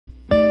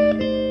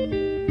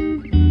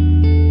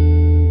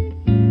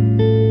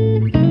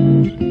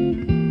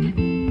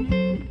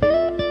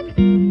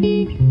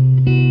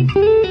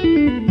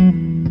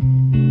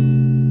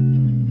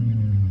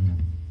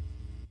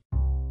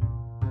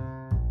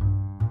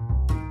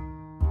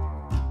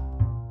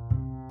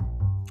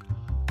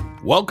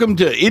Welcome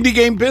to Indie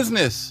Game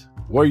Business,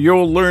 where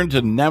you'll learn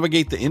to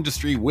navigate the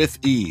industry with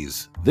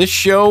ease. This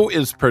show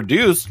is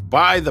produced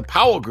by the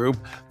Powell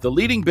Group, the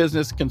leading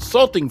business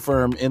consulting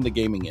firm in the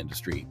gaming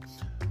industry.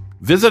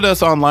 Visit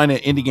us online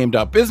at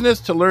indiegame.business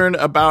to learn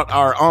about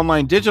our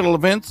online digital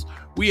events.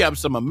 We have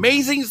some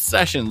amazing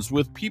sessions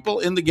with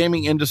people in the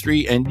gaming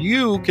industry, and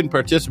you can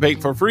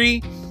participate for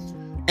free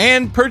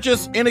and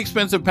purchase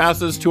inexpensive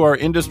passes to our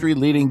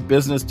industry-leading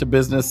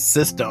business-to-business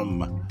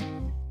system.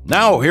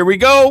 Now, here we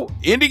go,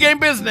 Indie Game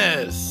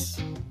Business.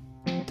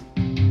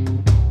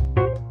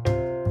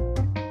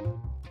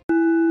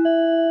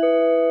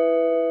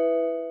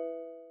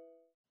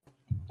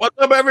 What's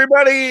up,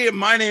 everybody?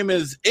 My name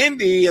is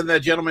Indy, and the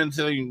gentleman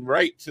sitting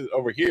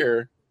over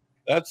here,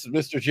 that's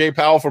Mr. Jay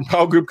Powell from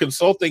Powell Group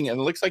Consulting, and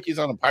it looks like he's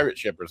on a pirate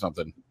ship or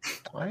something.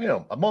 I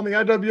am. I'm on the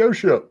IWO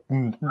ship.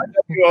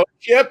 IWO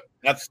ship?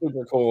 That's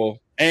super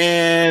cool.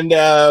 And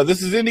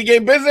this is Indie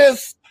Game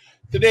Business.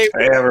 Today,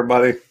 hey,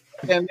 everybody.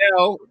 And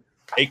now,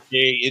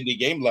 aka Indie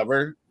Game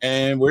Lover,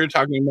 and we're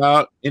talking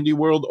about Indie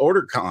World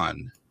Order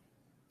Con.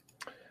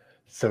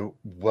 So,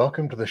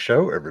 welcome to the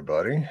show,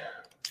 everybody.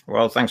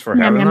 Well, thanks for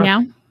having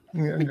us.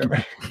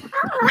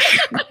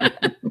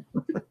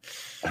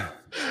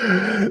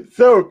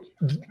 So,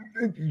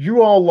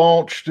 you all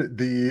launched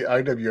the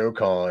IWO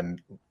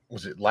Con.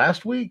 Was it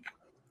last week?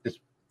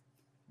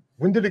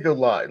 When did it go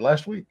live?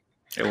 Last week?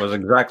 It was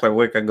exactly a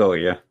week ago,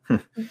 yeah.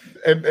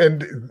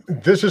 and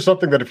this is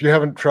something that if you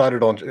haven't tried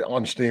it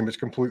on Steam, it's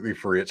completely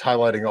free. It's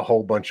highlighting a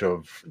whole bunch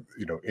of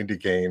indie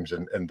games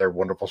and their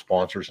wonderful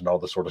sponsors and all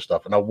this sort of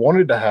stuff. And I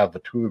wanted to have the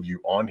two of you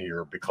on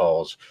here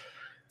because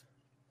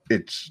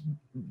it's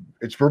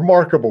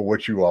remarkable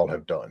what you all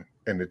have done,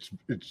 and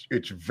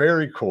it's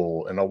very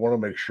cool. And I want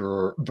to make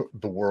sure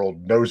the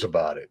world knows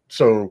about it.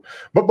 So,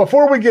 but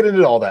before we get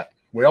into all that,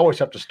 we always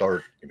have to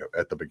start,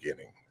 at the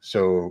beginning.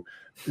 So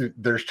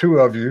there's two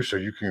of you, so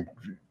you can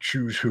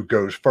choose who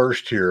goes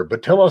first here.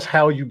 But tell us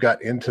how you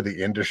got into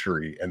the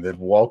industry, and then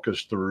walk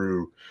us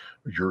through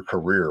your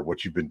career,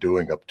 what you've been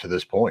doing up to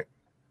this point.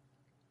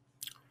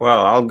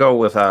 Well, I'll go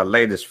with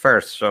ladies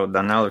first. So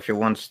Danielle, if you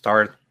want to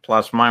start,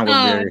 plus mine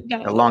will be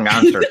a long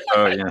answer.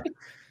 So yeah.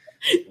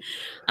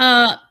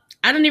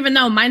 I don't even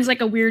know. Mine's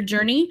like a weird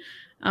journey.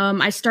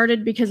 I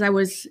started because I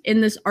was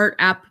in this art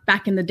app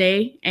back in the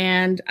day,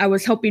 and I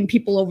was helping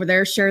people over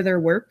there share their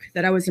work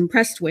that I was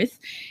impressed with.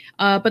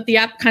 But the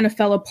app kind of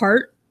fell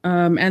apart,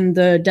 and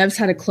the devs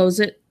had to close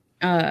it.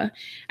 And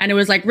it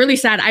was like really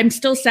sad. I'm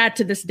still sad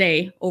to this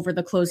day over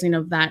the closing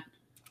of that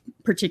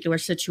particular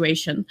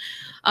situation.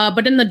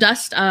 But in the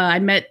dust, I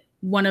met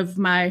one of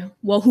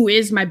who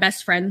is my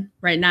best friend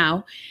right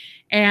now.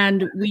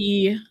 And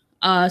we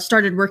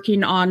started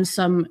working on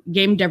some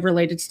game dev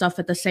related stuff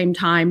at the same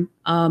time.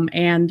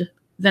 And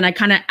then I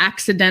kind of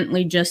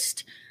accidentally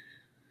just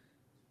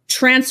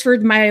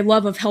transferred my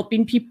love of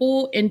helping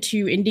people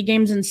into indie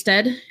games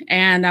instead.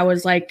 And I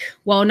was like,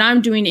 well, now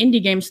I'm doing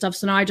indie game stuff.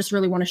 So now I just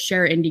really want to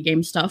share indie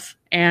game stuff.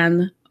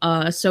 And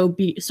so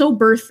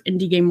birth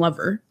Indie Game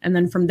Lover. And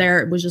then from there,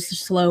 it was just a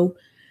slow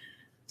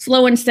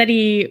and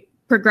steady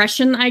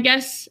progression, I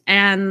guess,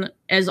 and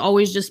has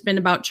always just been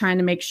about trying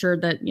to make sure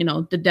that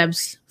the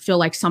devs feel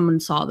like someone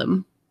saw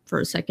them for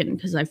a second,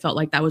 because I felt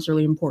like that was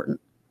really important.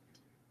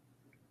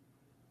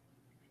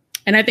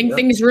 And I think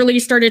things really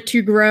started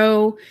to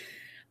grow,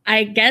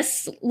 I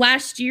guess,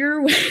 last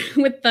year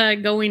with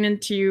going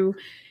into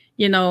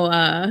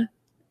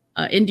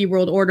Indie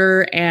World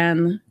Order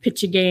and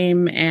Pitch a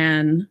Game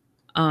and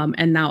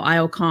now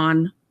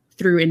IOCon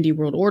through Indie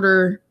World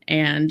Order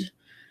and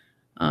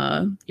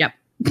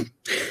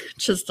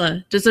just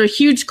a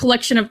huge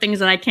collection of things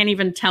that I can't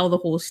even tell the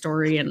whole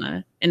story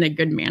in a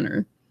good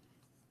manner.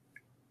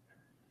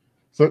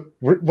 So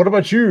what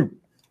about you?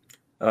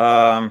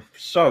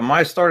 So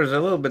my story is a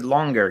little bit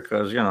longer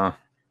because,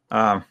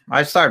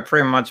 I started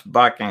pretty much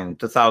back in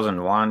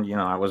 2001.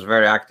 I was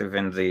very active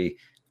in the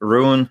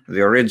Rune,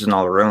 the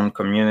original Rune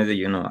community,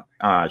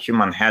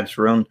 Human Heads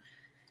Rune.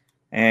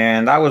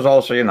 And I was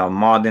also,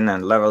 modding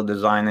and level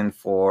designing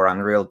for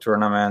Unreal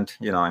Tournament,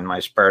 in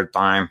my spare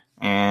time.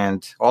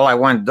 And all I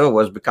wanted to do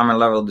was become a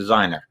level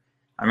designer.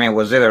 I mean, it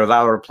was either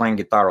that or playing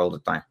guitar all the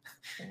time.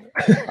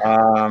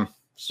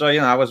 So,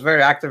 I was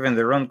very active in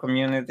the Rune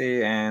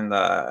community, and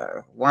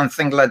one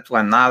thing led to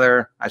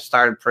another. I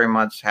started pretty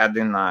much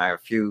having a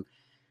few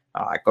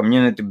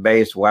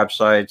community-based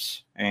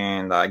websites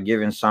and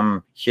giving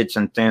some hints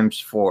and tips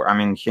for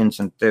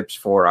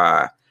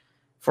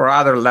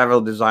other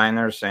level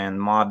designers and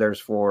modders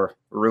for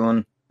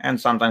Rune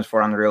and sometimes for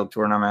Unreal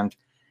Tournament.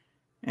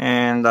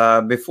 And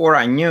before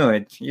I knew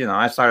it,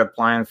 I started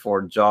applying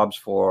for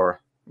jobs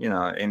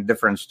in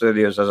different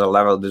studios as a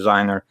level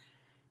designer.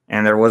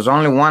 And there was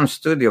only one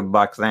studio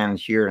back then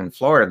here in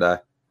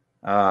Florida.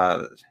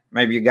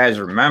 Maybe you guys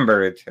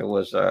remember it. It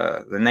was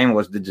the name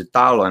was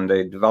Digitalo, and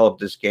they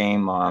developed this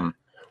game,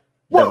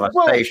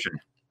 Devastation.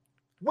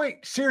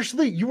 Wait,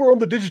 seriously? You were on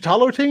the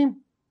Digitalo team?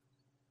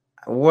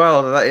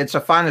 Well, it's a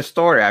funny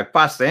story. I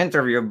passed the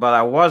interview, but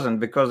I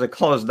wasn't because it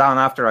closed down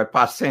after I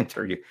passed the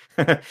interview.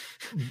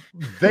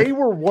 They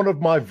were one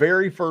of my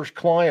very first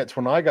clients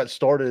when I got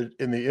started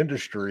in the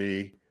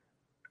industry.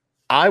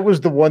 I was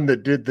the one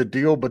that did the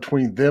deal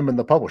between them and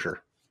the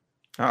publisher.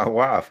 Oh,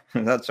 wow.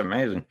 That's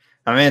amazing.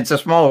 I mean, it's a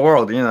small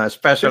world,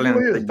 especially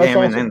in the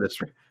gaming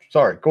industry.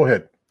 Sorry, go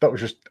ahead. That was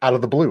just out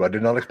of the blue. I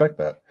did not expect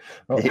that.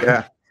 Oh.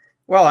 Yeah.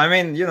 Well, I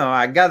mean,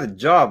 I got a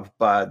job,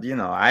 but,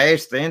 I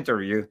aced the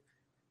interview.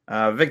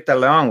 Victor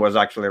Leon was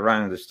actually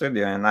running the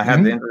studio, and I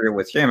had the interview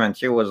with him, and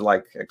he was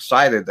like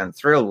excited and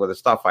thrilled with the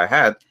stuff I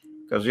had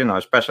because,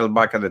 especially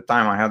back at the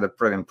time, I had a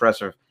pretty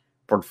impressive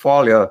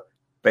portfolio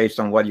based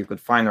on what you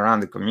could find around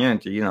the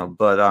community,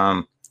 but,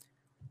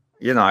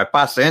 I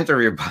passed the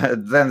interview,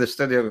 but then the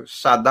studio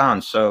shut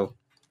down. So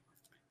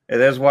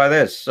it is what it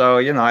is. So,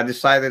 I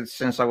decided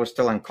since I was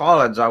still in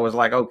college, I was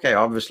like, okay,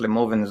 obviously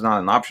moving is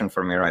not an option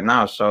for me right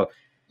now. So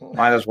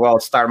might as well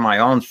start my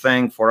own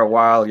thing for a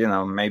while,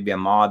 maybe a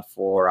mod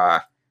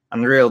for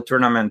Unreal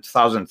Tournament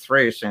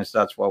 2003, since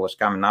that's what was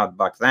coming out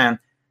back then.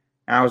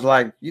 And I was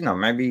like,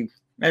 maybe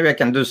I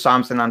can do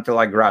something until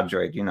I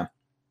graduate,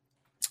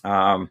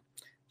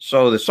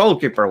 So the Soul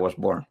Keeper was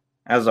born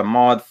as a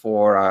mod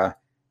for,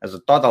 as a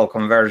total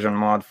conversion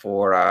mod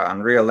for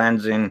Unreal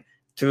Engine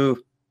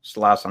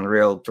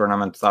 2/Unreal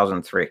Tournament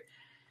 2003.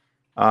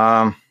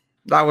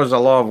 That was a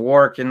lot of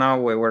work, we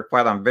were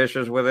quite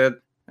ambitious with it.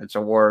 It's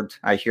a word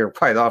I hear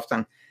quite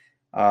often.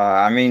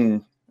 I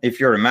mean, if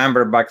you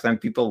remember back then,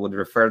 people would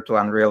refer to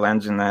Unreal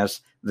Engine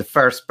as the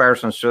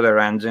first-person shooter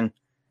engine,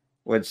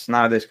 which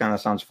nowadays kind of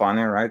sounds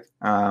funny, right?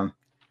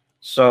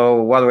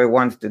 So what we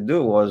wanted to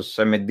do was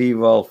a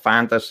medieval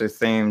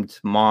fantasy-themed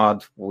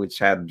mod, which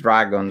had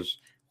dragons,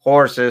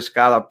 horses,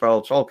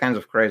 catapults, all kinds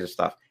of crazy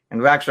stuff.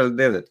 And we actually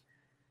did it.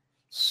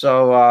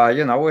 So,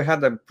 we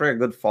had a pretty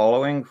good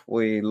following.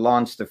 We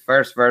launched the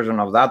first version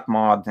of that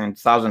mod in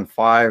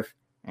 2005.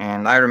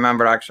 And I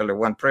remember actually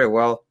went pretty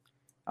well.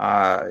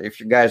 If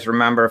you guys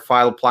remember,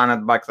 File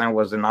Planet back then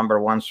was the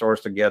 #1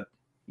 source to get,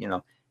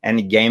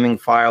 any gaming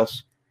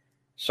files.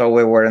 So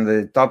we were in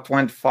the top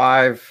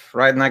 25,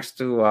 right next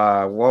to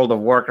World of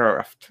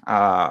Warcraft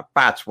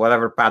patch,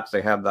 whatever patch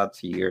they had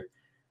that year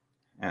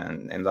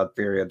and in that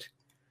period.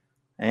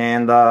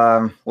 And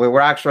we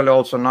were actually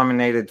also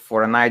nominated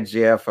for an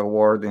IGF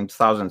award in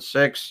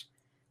 2006.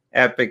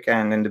 Epic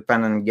and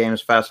Independent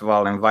Games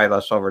Festival invited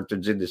us over to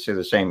GDC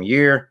the same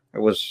year. It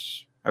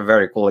was a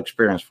very cool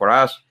experience for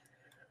us.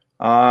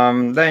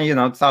 Then,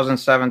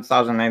 2007,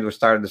 2008, we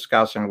started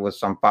discussing with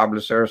some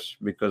publishers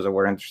because they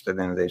were interested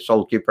in the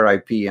Soul Keeper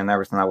IP and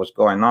everything that was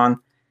going on.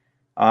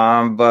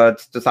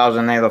 But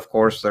 2008, of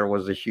course, there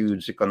was a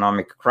huge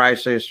economic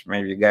crisis.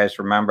 Maybe you guys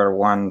remember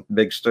one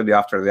big studio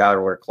after the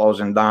other were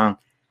closing down.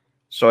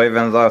 So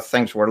even though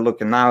things were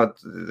looking out,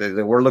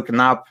 they were looking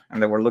up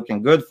and they were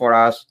looking good for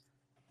us,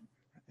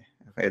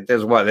 it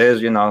is what it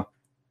is,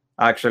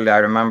 Actually, I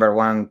remember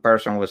one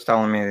person was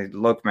telling me,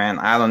 look, man,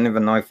 I don't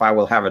even know if I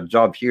will have a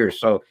job here.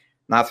 So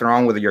nothing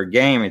wrong with your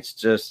game. It's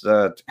just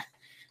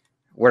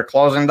we're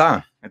closing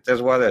down. It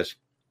is what it is.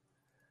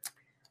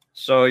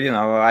 So,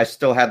 I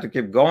still had to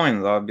keep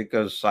going, though,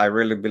 because I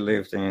really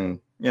believed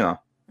in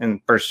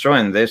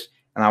pursuing this.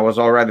 And I was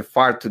already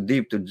far too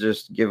deep to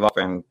just give up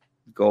and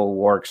go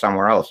work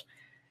somewhere else.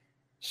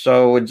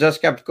 So we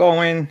just kept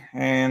going.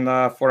 And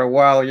for a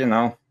while,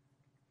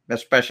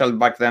 especially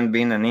back then,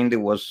 being an indie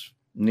was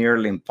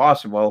nearly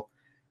impossible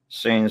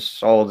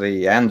since all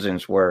the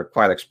engines were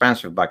quite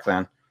expensive back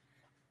then.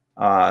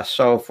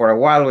 So for a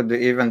while, we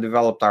even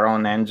developed our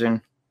own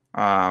engine.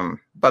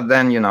 But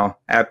then,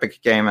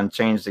 Epic came and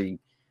changed the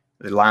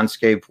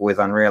landscape with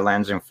Unreal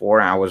Engine 4.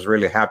 And I was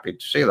really happy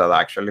to see that,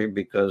 actually,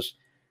 because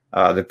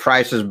the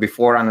prices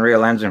before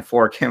Unreal Engine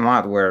 4 came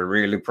out were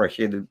really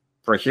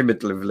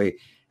prohibitively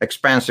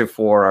expensive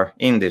for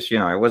indies.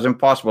 It was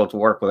impossible to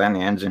work with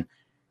any engine.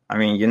 I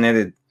mean, you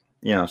needed,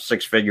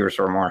 6 figures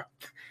or more.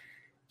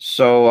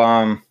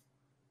 So,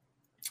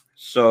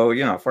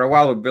 for a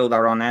while we built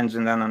our own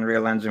engine. Then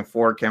Unreal Engine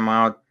 4 came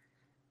out.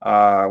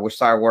 We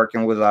started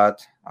working with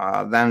that.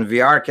 Then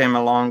VR came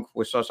along.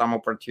 We saw some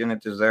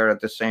opportunities there.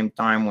 At the same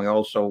time, we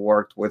also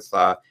worked with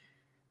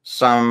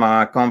some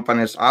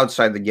companies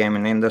outside the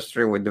gaming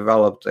industry. We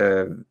developed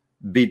a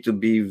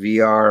B2B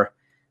VR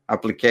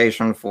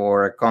application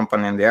for a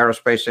company in the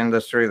aerospace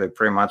industry. They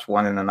pretty much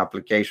wanted an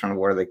application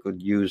where they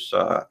could use,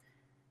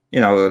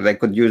 they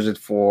could use it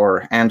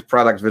for end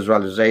product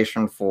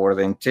visualization for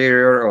the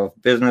interior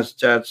of business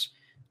jets.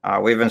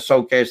 We even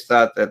showcased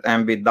that at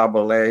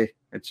MBAA.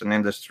 It's an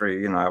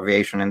industry,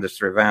 aviation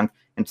industry event.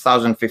 In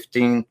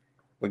 2015,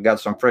 we got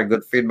some pretty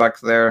good feedback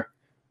there.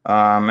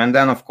 And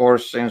then, of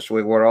course, since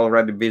we were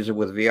already busy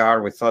with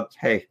VR, we thought,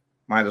 hey,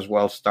 might as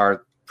well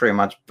start pretty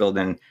much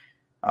building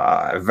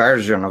a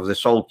version of the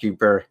Soul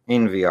Keeper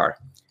in VR.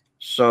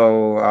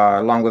 So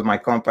along with my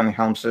company,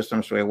 Helm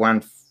Systems, we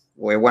went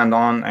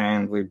on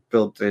and we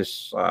built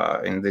this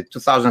in the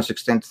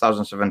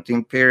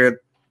 2016-2017 period.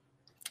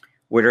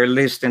 We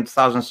released in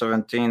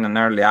 2017 an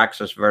early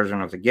access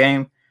version of the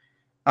game.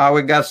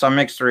 We got some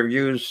mixed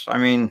reviews. I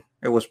mean,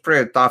 it was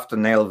pretty tough to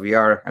nail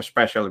VR,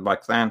 especially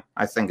back then.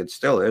 I think it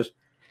still is.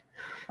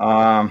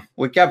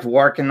 We kept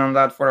working on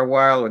that for a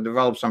while. We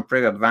developed some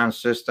pretty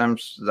advanced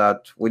systems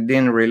that we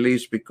didn't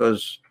release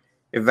because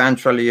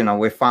eventually,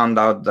 we found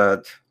out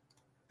that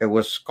it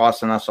was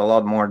costing us a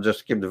lot more just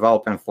to keep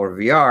developing for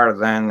VR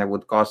than it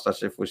would cost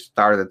us if we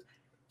started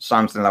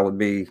something that would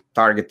be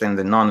targeting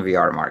the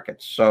non-VR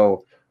market.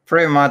 So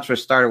pretty much we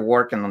started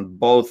working on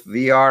both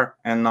VR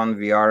and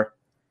non-VR,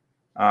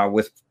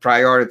 with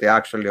priority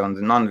actually on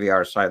the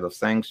non-VR side of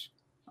things.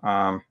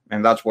 And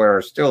that's where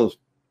we're still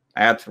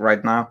at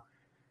right now.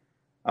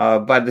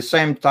 But at the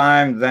same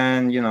time,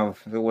 then,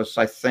 it was,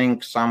 I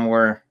think,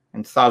 somewhere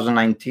in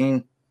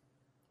 2019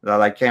 that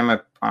I came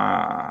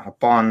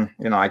upon,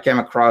 I came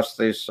across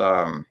this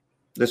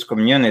this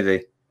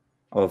community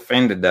of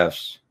indie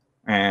devs.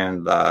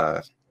 And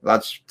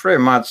that's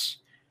pretty much,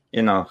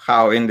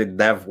 how Indie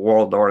Dev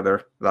World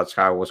Order, that's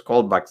how it was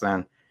called back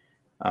then,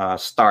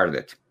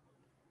 started.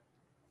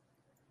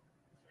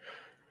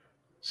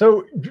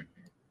 So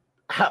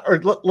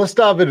let's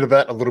dive into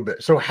that a little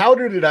bit. So how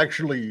did it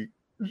actually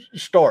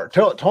start?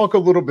 Talk a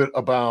little bit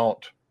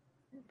about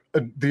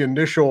the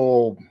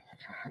initial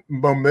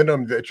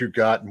momentum that you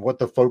got and what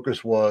the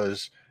focus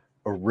was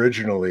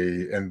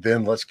originally, and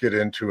then let's get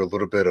into a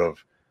little bit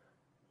of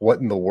what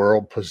in the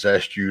world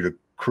possessed you to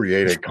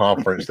create a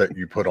conference that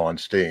you put on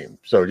Steam.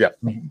 So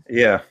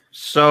yeah.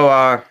 So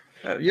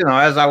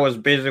as I was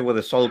busy with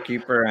the Soul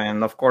Keeper,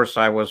 and of course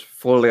I was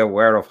fully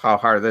aware of how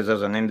hard it is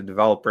as an indie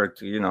developer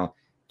to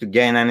to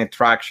gain any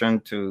traction,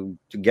 to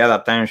get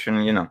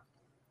attention.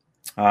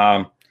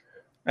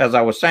 As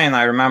I was saying,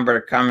 I remember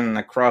coming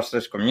across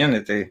this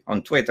community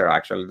on Twitter.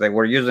 Actually, they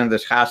were using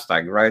this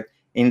hashtag, right?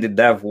 Indie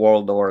Dev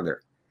World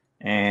Order.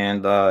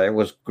 And it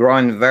was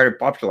growing very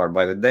popular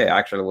by the day.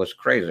 Actually, it was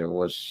crazy. It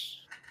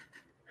was,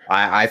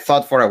 I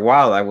thought for a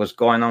while I was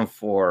going on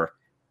for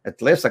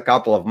at least a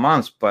couple of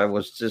months, but it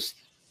was just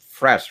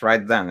fresh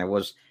right then. It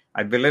was,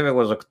 I believe it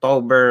was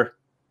October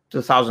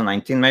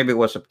 2019. Maybe it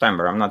was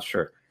September. I'm not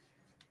sure.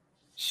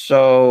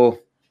 So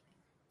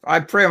I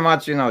pretty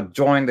much,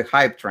 joined the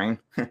hype train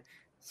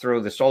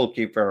through the Soul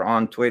Keeper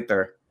on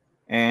Twitter.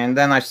 And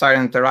then I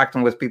started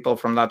interacting with people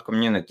from that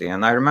community.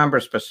 And I remember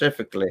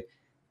specifically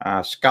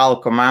Skull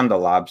Commando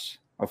Labs.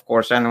 Of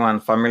course, anyone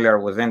familiar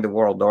with Indie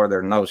World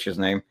Order knows his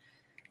name.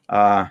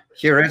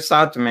 He reached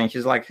out to me and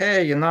he's like,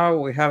 hey,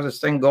 we have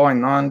this thing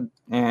going on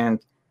and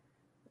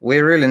we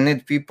really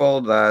need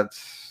people that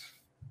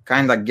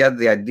kind of get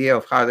the idea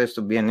of how it is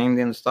to be an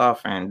indie and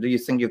stuff. And do you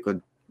think you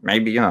could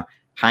maybe,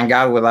 hang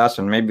out with us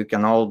and maybe we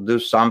can all do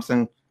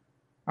something?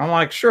 I'm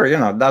like, sure,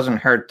 it doesn't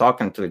hurt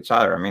talking to each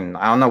other. I mean,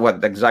 I don't know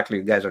what exactly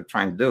you guys are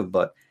trying to do,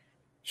 but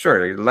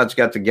sure, let's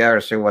get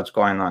together, see what's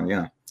going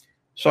on,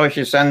 So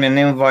he sent me an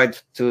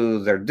invite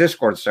to their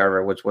Discord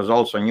server, which was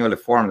also newly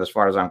formed as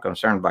far as I'm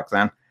concerned back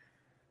then.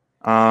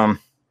 All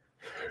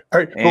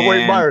right, but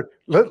wait, Byron,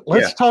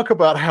 let's talk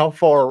about how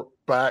far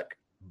back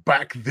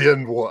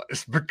then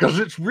was, because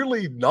it's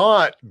really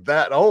not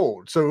that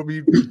old. So I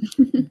mean,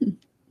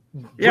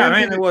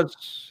 it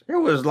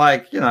was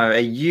like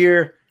a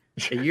year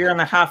and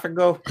a half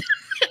ago.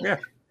 Yeah,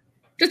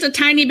 just a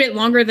tiny bit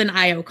longer than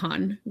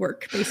IOCon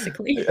work,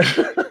 basically.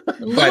 A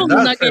little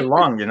nugget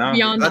long,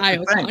 beyond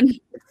IOCon.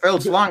 It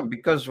feels long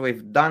because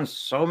we've done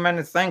so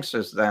many things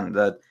since then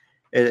that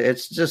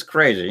it's just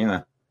crazy,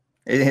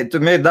 to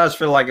me, it does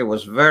feel like it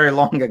was very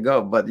long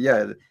ago, but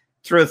yeah, the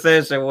truth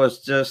is, it was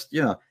just,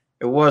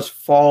 it was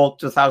fall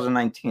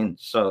 2019.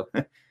 So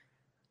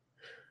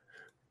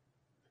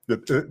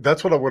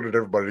that's what I wanted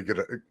everybody to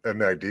get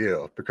an idea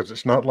of, because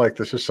it's not like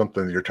this is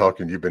something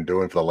you've been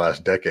doing for the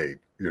last decade.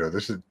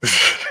 This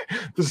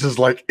is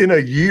like in a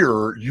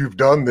year you've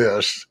done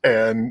this,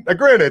 and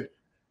granted,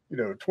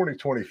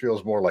 2020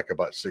 feels more like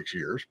about 6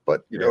 years,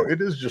 but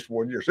it is just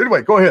 1 year. So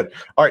anyway, go ahead.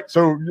 All right,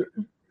 so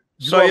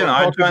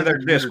I joined their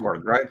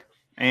Discord, right?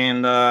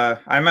 And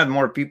I met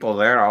more people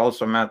there. I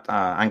also met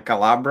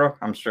Ancalabro.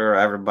 I'm sure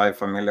everybody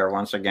familiar,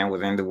 once again,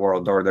 with Indie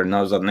World Order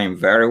knows that name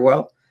very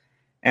well.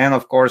 And,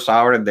 of course,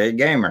 Our Day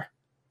Gamer,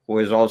 who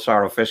is also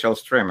our official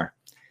streamer.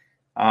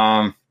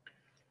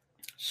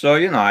 So,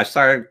 I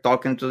started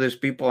talking to these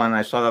people, and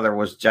I saw that there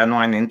was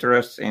genuine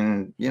interest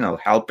in,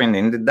 helping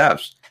indie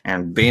devs.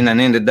 And being an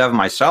indie dev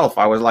myself,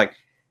 I was like,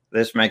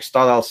 this makes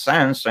total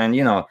sense. And,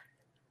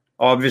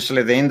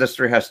 obviously, the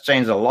industry has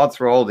changed a lot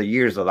through all the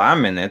years that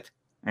I'm in it.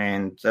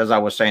 And as I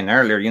was saying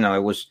earlier, it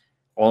was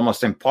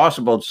almost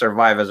impossible to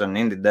survive as an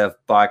indie dev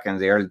back in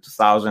the early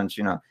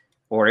 2000s,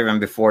 or even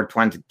before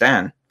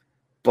 2010.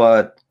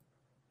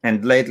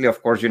 And lately,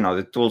 of course,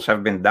 the tools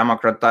have been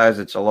democratized.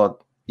 It's a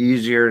lot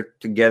easier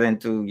to get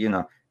into,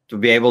 to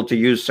be able to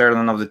use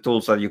certain of the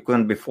tools that you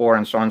couldn't before,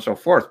 and so on and so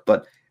forth.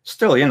 But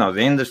still, the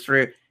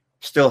industry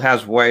still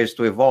has ways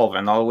to evolve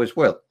and always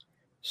will.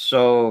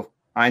 So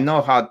I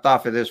know how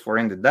tough it is for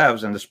indie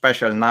devs, and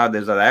especially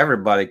nowadays that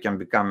everybody can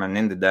become an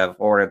indie dev,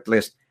 or at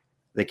least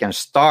they can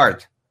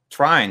start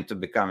trying to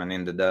become an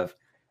indie dev.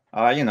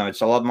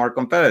 It's a lot more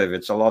competitive.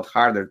 It's a lot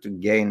harder to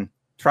gain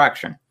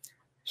traction.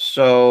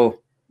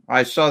 So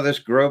I saw this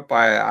group.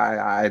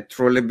 I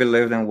truly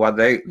believed in what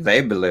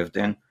they believed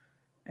in.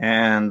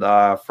 And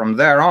from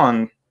there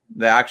on,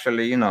 they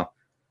actually,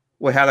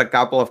 we had a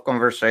couple of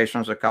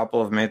conversations, a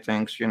couple of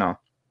meetings,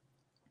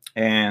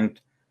 and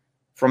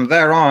from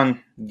there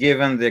on,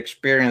 given the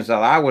experience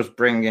that I was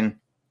bringing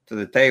to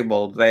the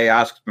table, they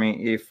asked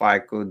me if I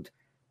could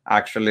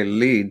actually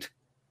lead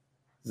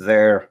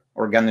their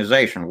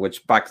organization,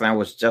 which back then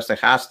was just a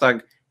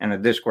hashtag and a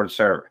Discord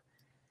server.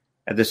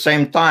 At the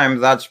same time,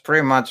 that's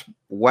pretty much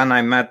when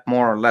I met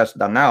more or less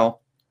Danelle,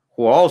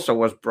 who also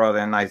was brought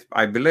in.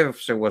 I believe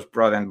she was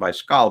brought in by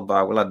Skull, but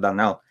I will let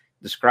Danelle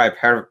describe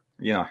her,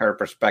 her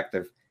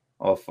perspective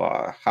of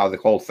how the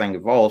whole thing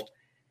evolved.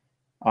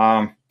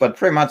 But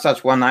pretty much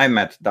that's when I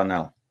met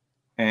Danelle.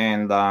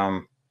 And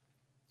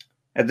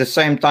at the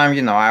same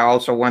time, I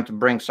also want to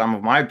bring some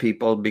of my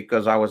people,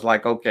 because I was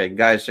like, okay,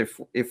 guys,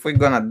 if we're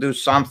going to do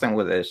something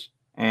with this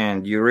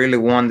and you really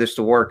want this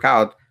to work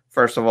out,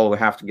 first of all, we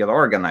have to get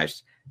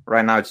organized.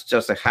 Right now, it's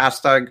just a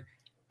hashtag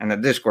and a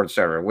Discord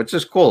server, which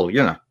is cool,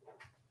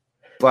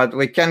 but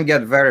we can't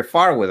get very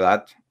far with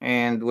that.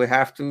 And we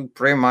have to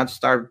pretty much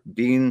start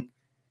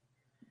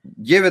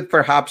give it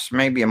perhaps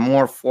maybe a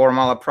more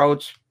formal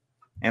approach.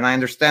 And I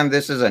understand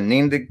this is an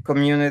indie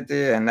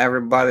community and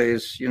everybody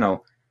is,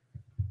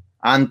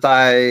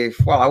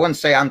 I wouldn't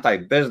say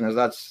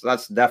anti-business.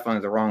 That's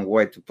definitely the wrong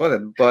way to put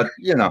it. But,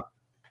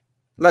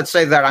 let's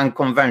say they're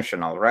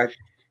unconventional, right?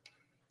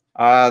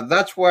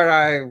 That's where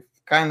I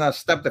kind of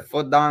stepped the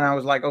foot down. I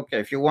was like, okay,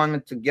 if you want me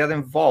to get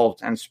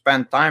involved and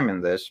spend time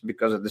in this,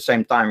 because at the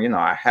same time,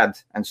 I had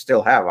and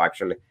still have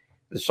actually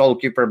the Soul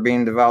Keeper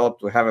being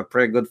developed. We have a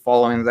pretty good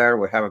following there.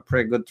 We have a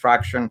pretty good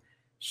traction.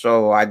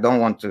 So I don't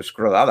want to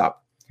screw that up.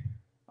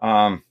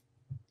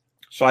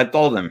 So I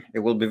told them it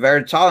will be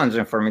very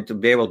challenging for me to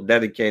be able to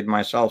dedicate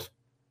myself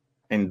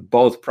in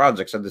both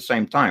projects at the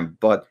same time,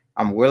 but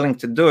I'm willing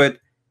to do it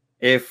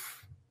if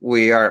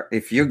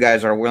you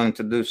guys are willing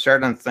to do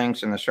certain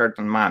things in a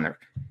certain manner.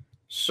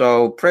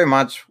 So pretty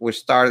much we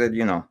started,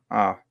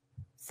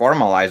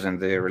 formalizing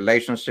the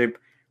relationship.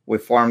 We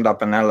formed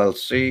up an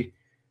LLC.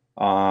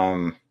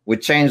 We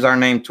changed our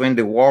name to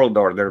Indie World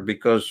Order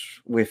because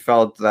we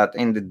felt that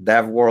in the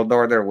Dev World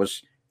Order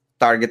was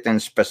targeting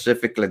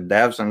specifically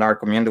devs, and our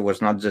community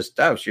was not just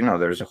devs.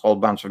 There's a whole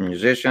bunch of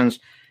musicians,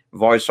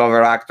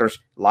 voiceover actors,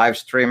 live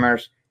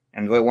streamers,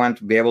 and we want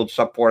to be able to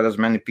support as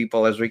many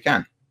people as we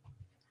can.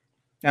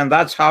 And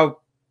that's how,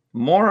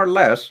 more or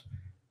less,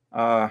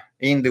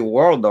 Indie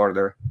World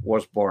Order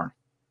was born.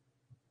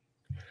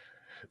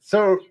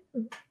 So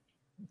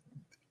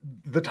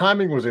the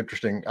timing was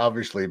interesting,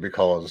 obviously,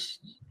 because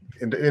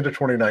into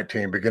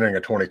 2019, beginning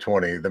of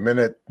 2020, the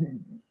minute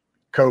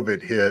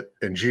COVID hit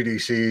and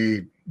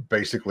GDC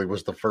basically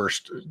was the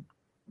first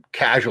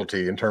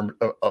casualty in terms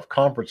of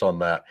conference on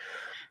that,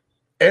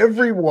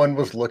 everyone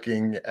was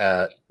looking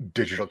at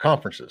digital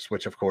conferences,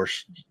 which of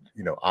course,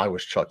 I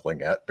was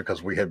chuckling at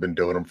because we had been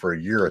doing them for a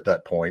year at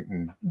that point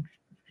and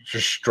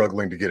just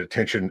struggling to get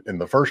attention in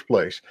the first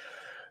place.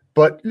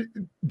 But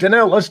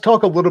Danelle, let's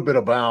talk a little bit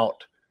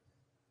about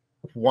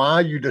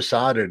why you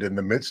decided in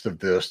the midst of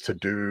this to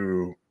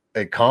do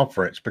a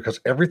conference,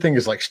 because everything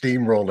is like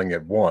steamrolling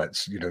at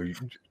once.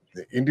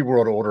 The Indie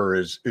World Order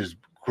is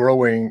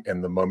growing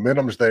and the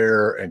momentum's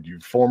there, and you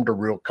formed a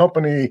real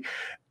company,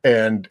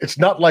 and it's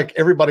not like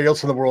everybody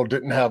else in the world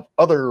didn't have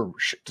other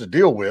shit to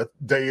deal with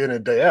day in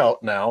and day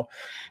out. Now,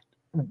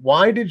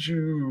 why did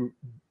you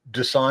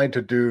decide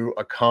to do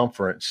a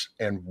conference,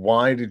 and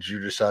why did you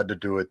decide to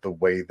do it the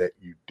way that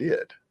you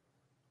did?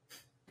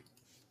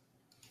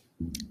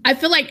 I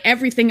feel like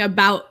everything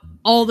about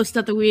all the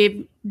stuff that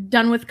we've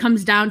done with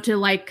comes down to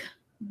like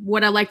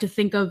what I like to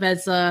think of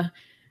as a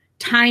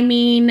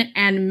timing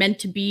and meant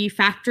to be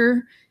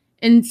factor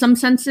in some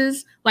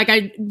senses. Like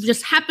I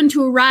just happened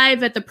to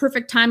arrive at the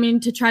perfect timing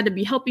to try to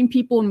be helping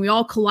people, and we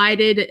all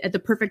collided at the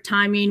perfect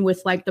timing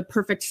with like the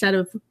perfect set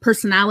of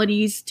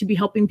personalities to be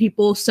helping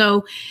people.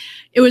 So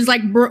it was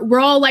like we're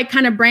all like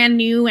kind of brand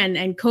new,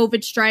 and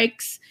COVID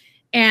strikes,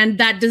 and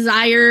that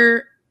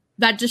desire,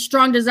 that just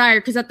strong desire,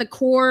 because at the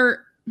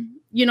core,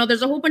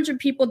 there's a whole bunch of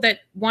people that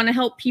want to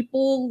help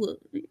people,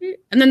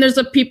 and then there's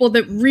the people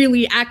that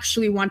really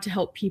actually want to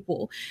help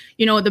people.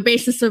 The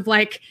basis of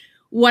like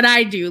what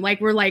I do,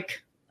 like we're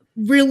like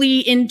really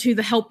into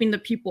the helping the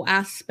people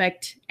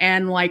aspect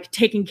and like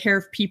taking care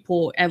of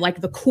people at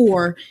like the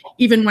core,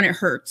 even when it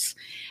hurts.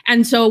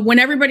 And so when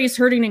everybody's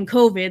hurting in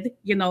COVID,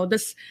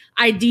 this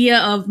idea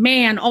of,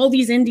 man, all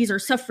these indies are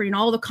suffering,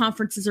 all the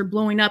conferences are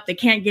blowing up, they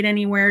can't get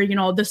anywhere,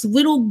 this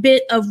little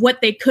bit of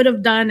what they could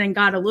have done and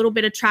got a little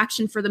bit of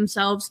traction for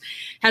themselves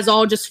has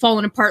all just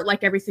fallen apart,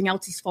 like everything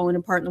else is falling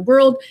apart in the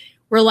world.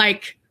 We're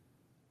like,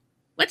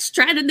 let's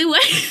try to do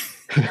it.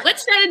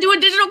 Let's try to do a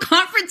digital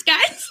conference,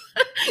 guys.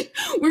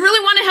 We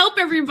really want to help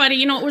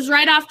everybody. It was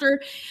right after,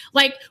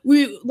 like,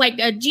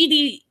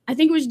 I I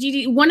think it was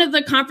GD. One of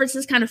the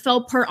conferences kind of fell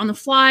apart on the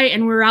fly,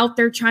 and we were out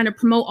there trying to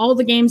promote all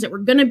the games that were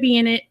going to be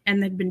in it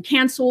and had been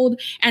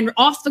canceled. And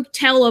off the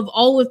tail of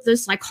all of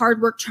this, like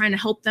hard work, trying to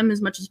help them as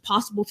much as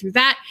possible through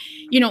that,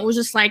 you know, it was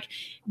just like,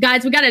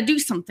 guys, we got to do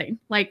something.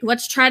 Like,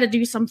 let's try to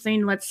do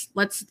something. Let's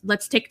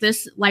take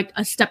this like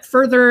a step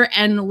further,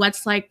 and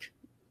let's like,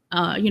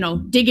 you know,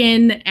 dig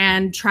in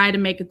and try to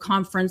make a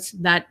conference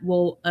that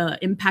will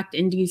impact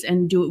indies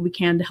and do what we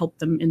can to help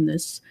them in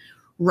this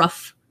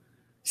rough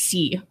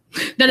sea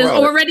that is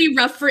already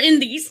rough for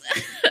indies.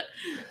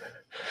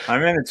 I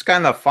mean, it's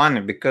kind of funny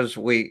because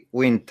we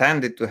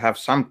intended to have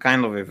some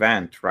kind of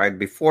event right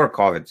before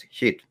COVID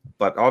hit,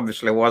 but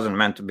obviously it wasn't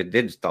meant to be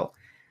digital,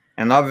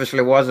 and obviously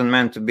it wasn't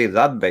meant to be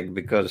that big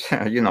because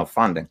you know,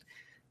 funding.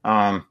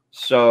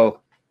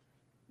 So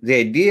the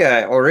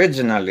idea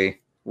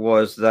originally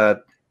was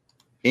that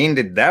in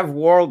the dev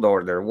world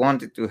order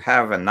wanted to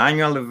have an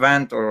annual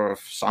event or of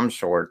some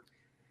sort,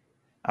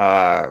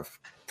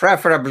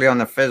 preferably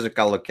on a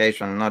physical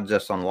location, not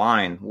just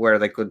online, where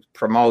they could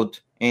promote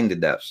indie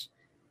devs.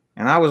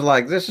 And I was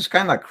like, this is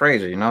kind of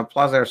crazy, you know,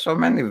 plus there are so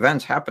many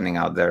events happening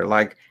out there.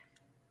 Like,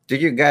 do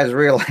you guys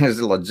realize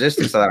the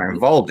logistics that are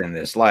involved in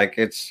this? Like,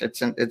 it's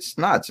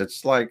nuts.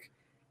 It's like,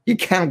 you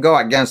can't go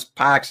against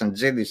PAX and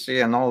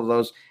GDC and all of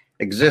those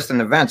existing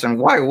events. And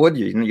why would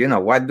you? You know,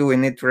 why do we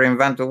need to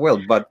reinvent the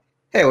wheel? But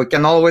hey, we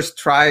can always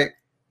try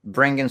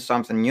bringing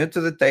something new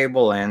to the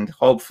table, and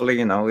hopefully,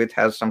 you know, it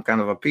has some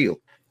kind of appeal.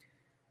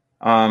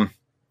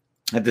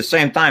 At the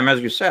same time, as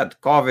you said,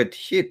 COVID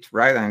hit,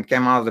 right? And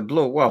came out of the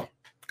blue. Well,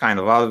 kind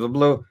of out of the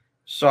blue.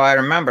 So I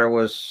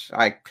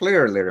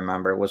clearly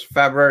remember it was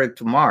February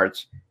to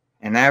March,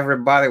 and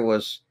everybody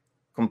was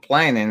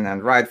complaining,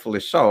 and rightfully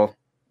so,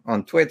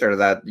 on Twitter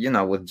that, you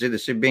know, with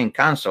GDC being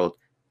canceled,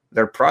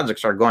 their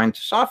projects are going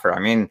to suffer. I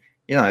mean,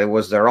 you know, it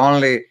was their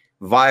only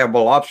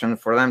viable option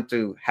for them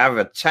to have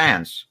a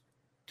chance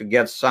to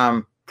get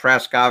some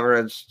press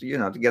coverage, you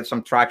know, to get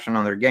some traction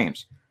on their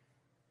games.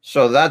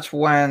 So that's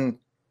when,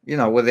 you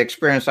know, with the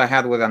experience I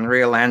had with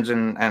Unreal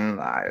Engine, and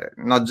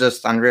not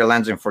just Unreal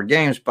Engine for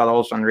games, but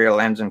also Unreal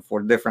Engine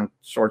for different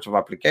sorts of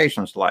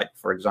applications, like,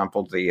 for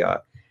example,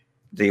 the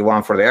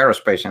one for the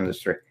aerospace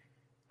industry,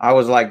 I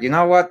was like, you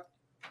know what?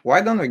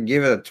 Why don't we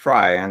give it a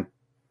try and,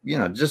 you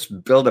know,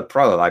 just build a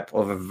prototype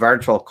of a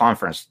virtual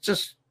conference?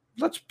 Just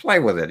let's play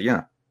with it, you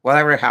know,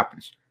 whatever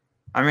happens.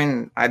 I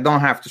mean, I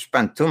don't have to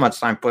spend too much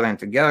time putting it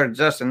together,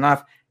 just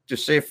enough to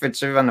see if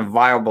it's even a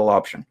viable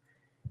option.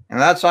 And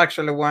that's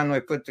actually when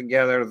we put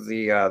together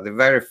the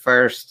very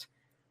first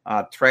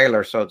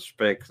trailer, so to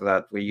speak,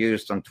 that we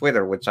used on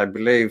Twitter, which I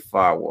believe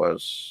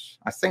was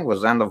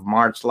end of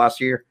March last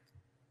year.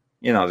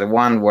 You know, the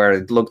one where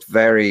it looked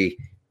very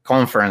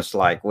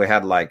conference-like. We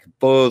had like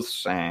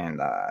booths and,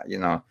 you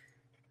know,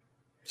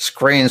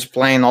 screens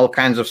playing all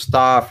kinds of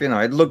stuff. You know,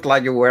 it looked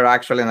like you were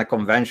actually in a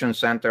convention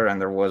center and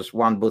there was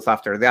one booth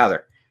after the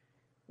other,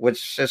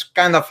 which is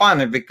kind of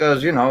funny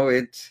because, you know,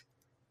 it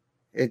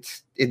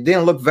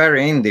didn't look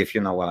very indie, if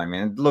you know what I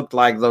mean. It looked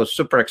like those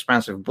super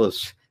expensive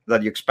booths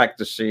that you expect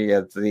to see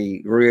at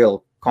the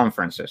real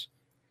conferences.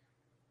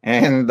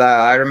 And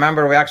I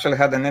remember we actually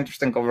had an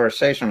interesting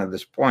conversation at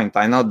this point.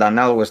 I know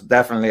Danelle was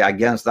definitely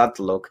against that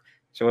look.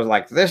 She was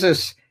like, this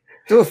is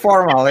too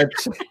formal.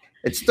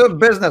 It's too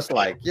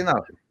business-like, you know.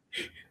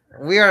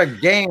 We are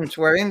games,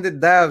 we're indie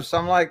devs.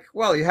 I'm like,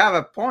 well, you have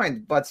a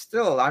point, but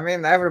still, I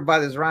mean,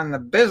 everybody's running a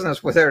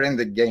business with their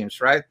indie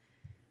games, right?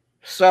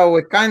 So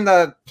we kind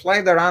of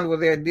played around with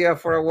the idea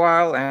for a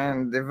while,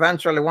 and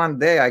eventually one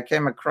day I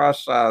came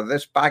across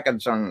this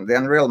package on the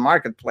Unreal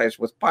Marketplace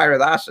with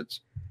pirate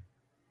assets.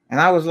 And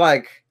I was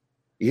like,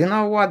 you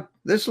know what?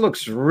 This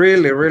looks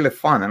really, really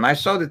fun. And I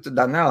showed it to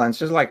Danelle, and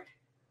she's like,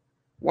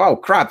 wow,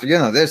 crap, you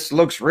know, this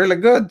looks really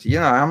good. You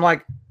know, I'm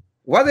like,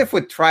 what if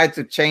we try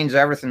to change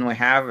everything we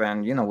have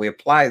and, you know, we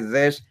apply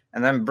this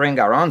and then bring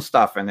our own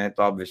stuff in it,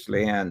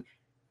 obviously, and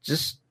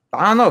just,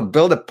 I don't know,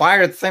 build a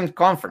pirate-themed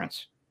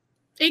conference.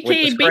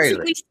 AKA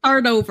basically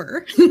start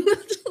over.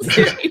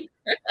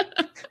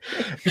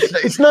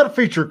 It's not a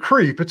feature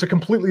creep. It's a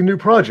completely new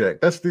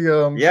project. That's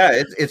the yeah,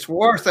 it's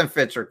worse than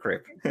feature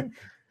creep.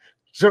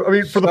 So, I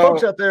mean, for the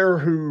folks out there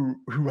who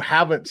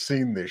haven't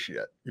seen this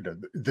yet, you know,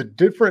 the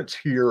difference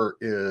here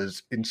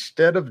is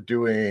instead of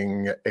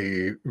doing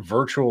a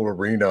virtual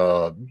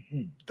arena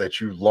that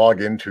you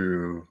log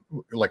into,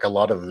 like a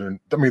lot of them,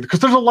 I mean,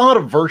 because there's a lot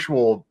of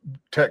virtual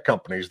tech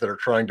companies that are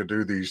trying to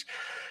do these.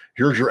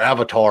 Here's your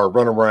avatar,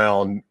 run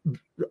around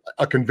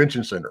a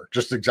convention center,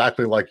 just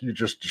exactly like you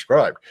just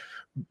described.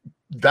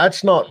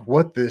 That's not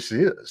what this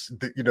is.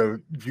 You know,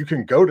 you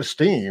can go to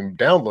Steam,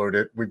 download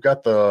it. We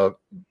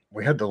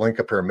had the link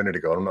up here a minute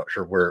ago. I'm not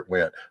sure where it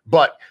went,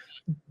 but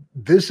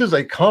this is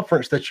a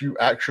conference that you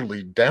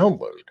actually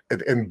download.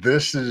 And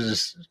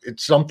it's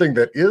something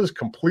that is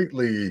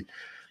completely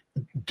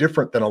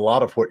different than a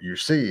lot of what you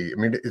see. I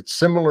mean, it's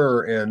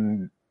similar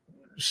in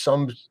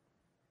some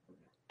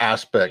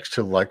aspects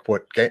to like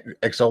what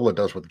Xsolla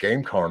does with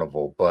Game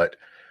Carnival, but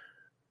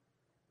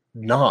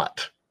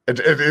not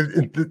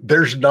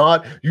There's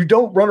not, you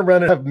don't run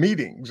around and have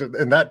meetings,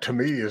 and that to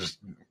me is,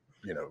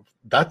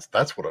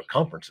 that's what a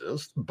conference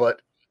is.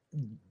 But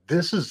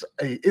this is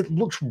it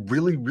looks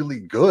really, really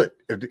good.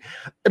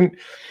 And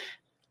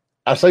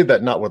I say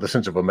that not with a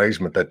sense of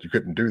amazement that you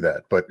couldn't do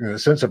that, but in a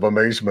sense of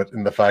amazement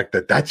in the fact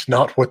that that's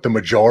not what the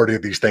majority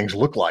of these things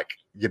look like.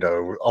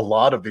 A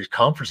lot of these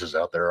conferences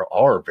out there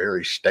are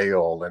very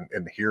stale,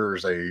 and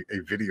here's a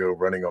video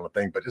running on a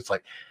thing, but it's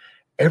like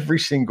every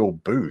single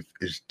booth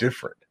is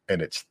different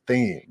and it's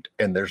themed,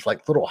 and there's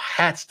like little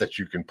hats that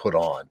you can put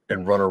on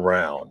and run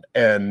around.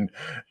 And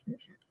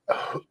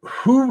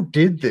who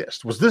did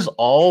this? Was this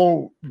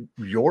all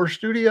your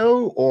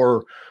studio,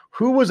 or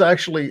who was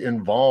actually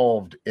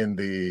involved in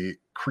the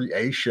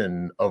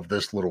creation of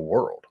this little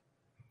world?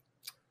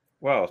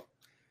 Well,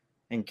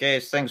 in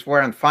case things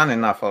weren't fun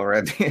enough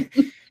already.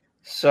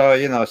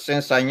 So,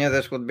 since I knew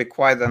this would be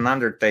quite an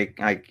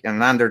undertaking,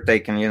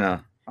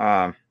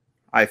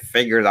 I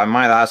figured I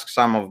might ask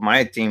some of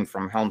my team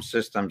from Helm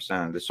Systems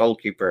and the Soul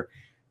Keeper,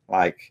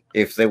 like,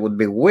 if they would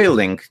be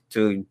willing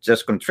to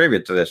just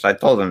contribute to this. I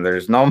told them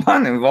there's no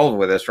money involved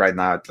with this right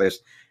now, at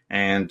least.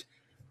 And,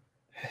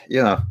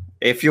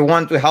 if you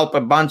want to help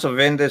a bunch of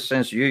indies,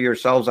 since you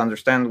yourselves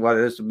understand what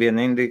it is to be an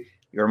indie,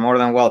 you're more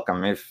than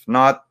welcome. If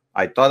not,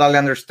 I totally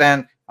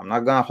understand. I'm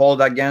not going to hold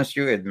that against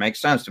you. It makes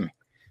sense to me.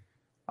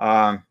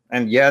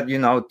 And yet,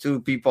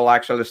 2 people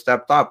actually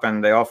stepped up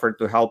and they offered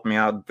to help me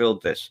out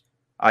build this.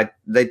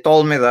 They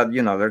told me that,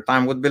 their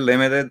time would be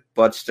limited,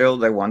 but still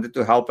they wanted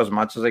to help as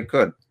much as they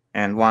could.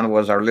 And one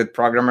was our lead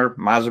programmer,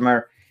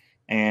 Mazmer,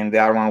 and the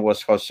other one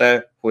was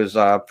Jose, who is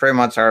pretty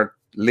much our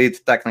lead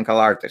technical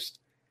artist.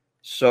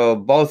 So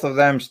both of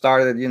them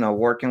started,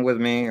 working with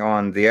me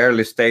on the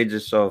early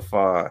stages of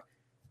the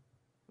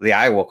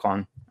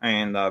IWOCon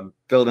and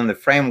building the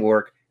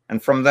framework.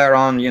 And from there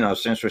on,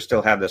 since we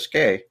still have the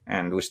SK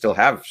and we still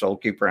have Soul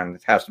Keeper and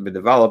it has to be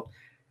developed,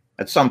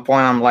 at some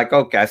point I'm like,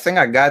 okay, I think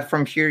I got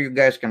from here. You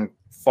guys can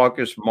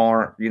focus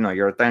more,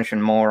 your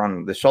attention more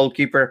on the Soul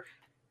Keeper,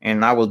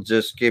 and I will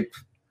just keep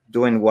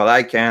doing what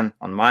I can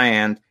on my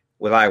end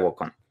with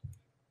IWOCon.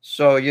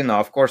 So,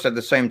 of course, at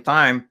the same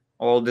time,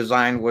 all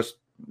design was,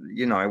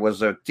 it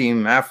was a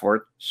team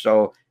effort.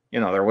 So,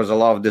 there was a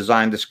lot of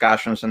design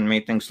discussions and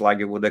meetings like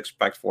you would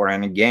expect for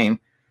any game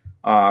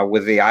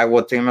with the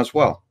IWO team as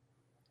well.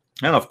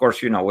 And of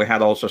course, we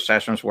had also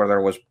sessions where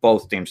there was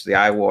both teams, the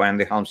IWO and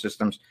the Helm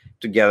Systems,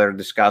 together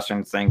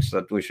discussing things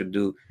that we should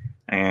do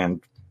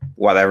and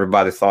what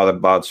everybody thought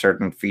about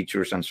certain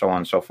features and so on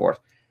and so forth.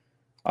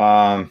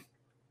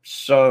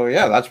 So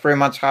yeah, that's pretty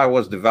much how it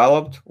was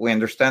developed. We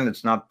understand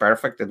it's not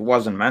perfect. It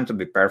wasn't meant to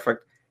be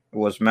perfect. It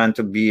was meant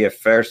to be a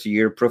first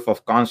year proof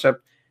of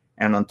concept.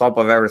 And on top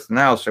of everything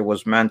else, it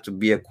was meant to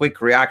be a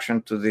quick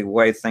reaction to the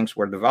way things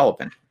were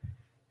developing.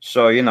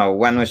 So,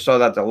 when we saw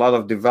that a lot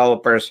of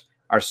developers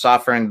are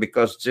suffering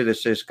because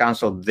GDC is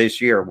canceled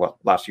this year, well,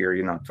 last year,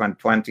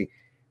 2020,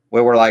 we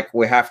were like,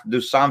 we have to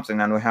do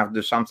something, and we have to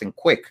do something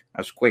quick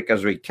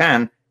as we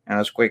can, and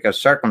as quick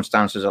as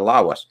circumstances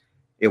allow us.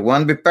 It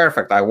won't be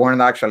perfect. I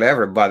warned actually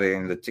everybody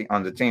on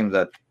the team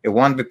that it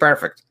won't be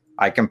perfect.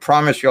 I can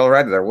promise you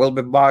already there will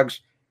be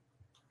bugs.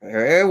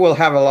 It will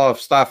have a lot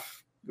of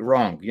stuff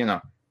wrong,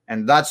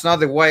 and that's not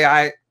the way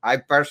I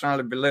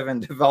personally believe in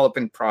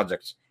developing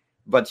projects.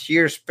 But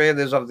here, speed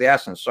is of the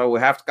essence. So we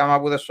have to come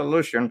up with a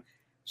solution,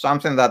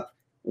 something that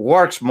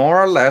works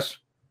more or less,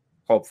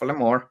 hopefully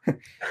more,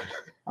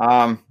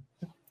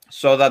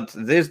 so that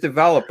these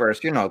developers,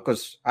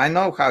 because I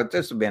know how it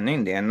is to be an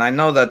indie, and I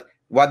know that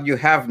what you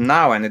have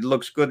now, and it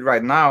looks good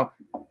right now,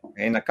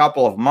 in a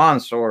couple of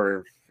months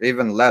or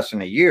even less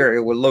in a year,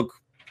 it will look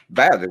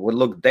bad. It will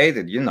look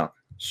dated,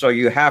 So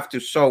you have to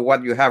show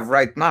what you have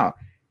right now.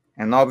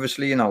 And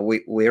obviously,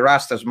 we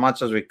rushed as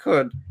much as we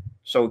could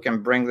so we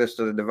can bring this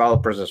to the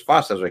developers as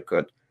fast as we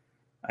could.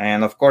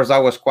 And of course, that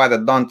was quite a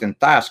daunting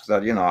task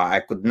that, I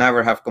could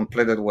never have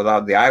completed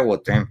without the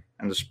IWO team.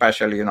 And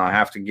especially, I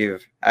have to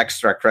give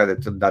extra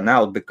credit to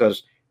Danel,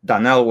 because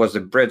Danel was the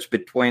bridge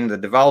between the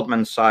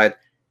development side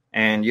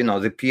and,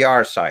 the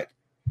PR side.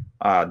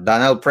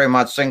 Danel pretty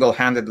much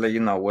single-handedly,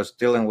 was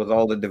dealing with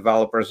all the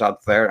developers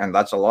out there, and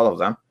that's a lot of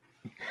them.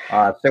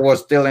 He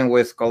was dealing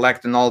with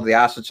collecting all the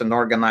assets and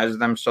organizing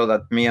them so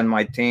that me and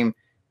my team,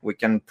 we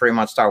can pretty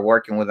much start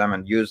working with them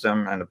and use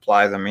them and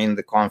apply them in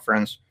the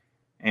conference.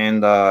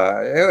 And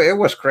it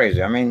was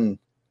crazy. I mean,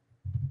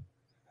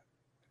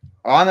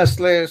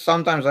 honestly,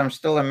 sometimes I'm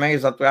still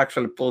amazed that we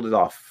actually pulled it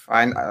off.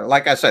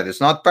 Like I said,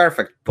 it's not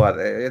perfect, but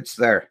it's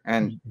there.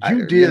 And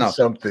you did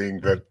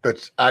something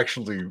that's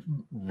actually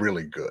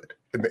really good.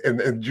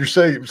 And you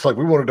say it's like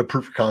we wanted a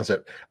proof of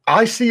concept.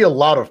 I see a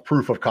lot of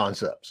proof of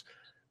concepts.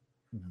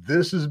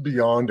 This is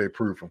beyond a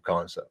proof of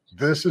concept.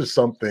 This is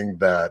something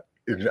that,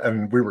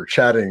 and we were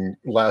chatting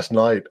last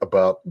night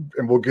about,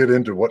 and we'll get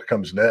into what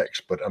comes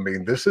next, but I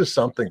mean, this is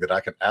something that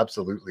I can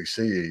absolutely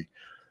see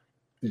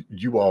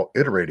you all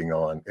iterating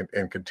on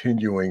and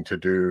continuing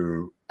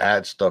to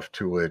add stuff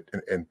to it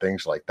and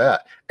things like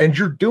that. And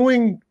you're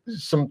doing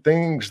some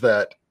things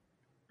that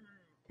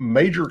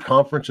major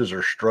conferences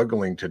are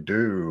struggling to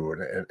do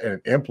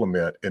and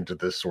implement into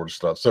this sort of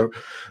stuff. So,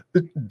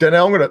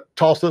 Danielle, I'm going to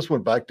toss this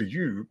one back to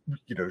you,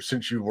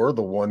 since you were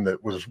the one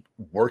that was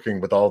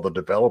working with all the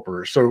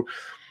developers. So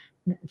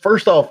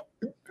first off,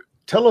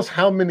 tell us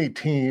how many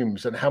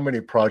teams and how many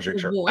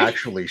projects are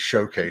actually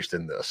showcased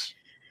in this.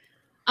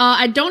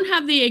 I don't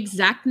have the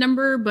exact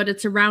number, but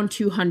it's around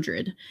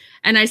 200.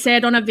 And I say I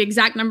don't have the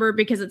exact number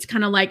because it's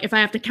kind of like if I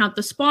have to count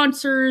the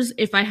sponsors,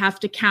 if I have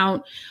to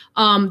count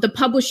the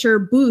publisher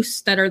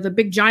booths that are the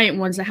big giant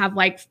ones that have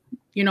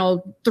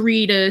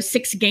 3 to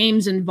 6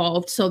 games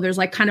involved. So there's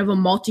kind of a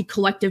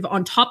multi-collective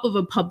on top of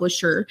a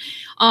publisher,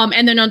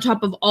 and then on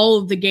top of all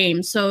of the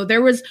games. So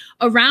there was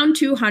around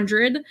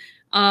 200,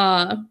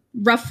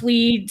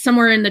 roughly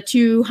somewhere in the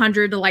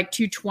 200 to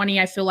 220,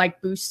 I feel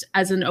like, boosts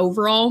as an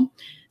overall.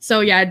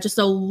 So yeah, just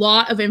a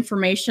lot of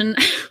information,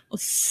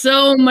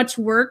 so much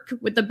work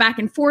with the back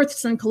and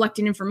forths and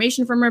collecting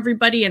information from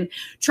everybody and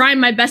trying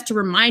my best to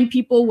remind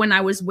people when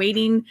I was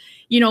waiting,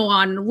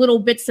 on little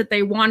bits that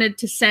they wanted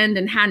to send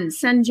and hadn't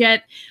sent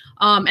yet.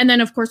 And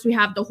then of course we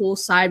have the whole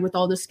side with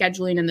all the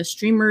scheduling and the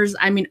streamers.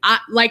 I mean,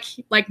 like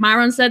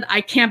Myron said, I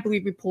can't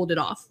believe we pulled it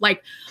off.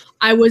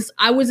 I was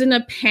in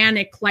a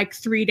panic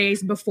 3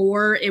 days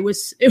before. It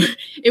was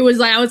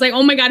I was like,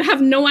 oh my God, I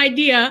have no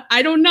idea.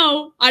 I don't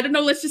know.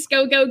 Let's just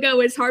go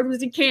as hard as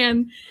we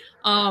can.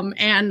 I'm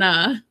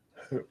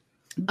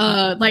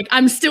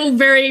still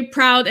very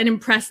proud and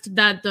impressed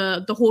that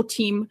the whole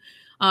team,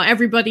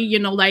 everybody,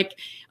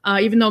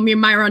 even though me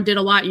and Myron did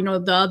a lot,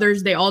 the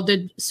others, they all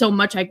did so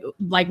much.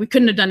 We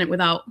couldn't have done it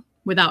without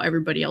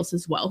everybody else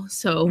as well.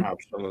 So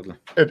absolutely.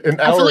 And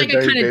I feel like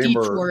I kind of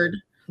detoured.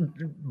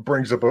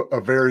 Brings up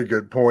a very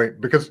good point,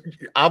 because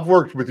I've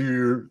worked with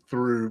you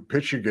through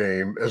Pitch a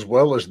Game as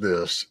well as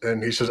this,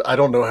 and he says, I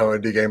don't know how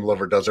Indie Game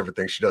Lover does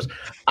everything she does.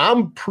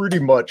 I'm pretty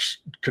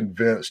much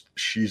convinced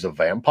she's a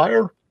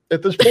vampire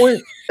at this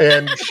point,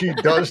 and she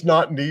does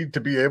not need to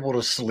be able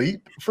to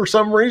sleep for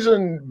some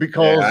reason,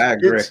 because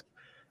it's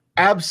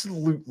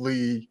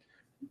absolutely,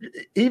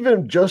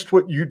 even just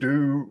what you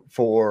do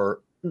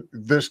for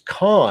this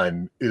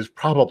con is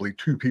probably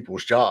 2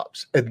 people's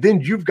jobs. And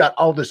then you've got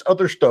all this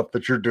other stuff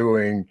that you're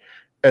doing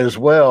as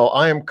well.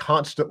 I am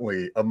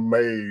constantly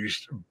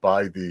amazed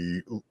by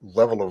the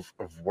level of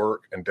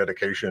work and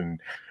dedication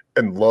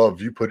and love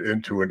you put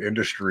into an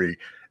industry,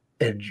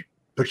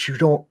 but you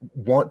don't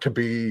want to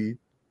be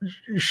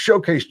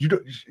showcased.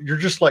 You're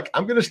just like,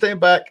 I'm going to stand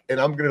back and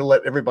I'm going to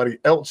let everybody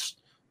else,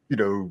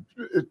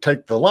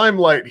 take the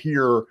limelight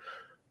here.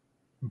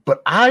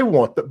 But I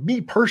want me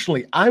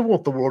personally, I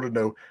want the world to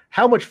know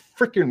how much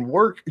freaking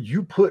work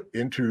you put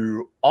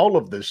into all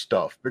of this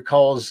stuff,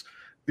 because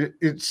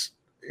it's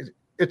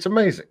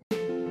amazing.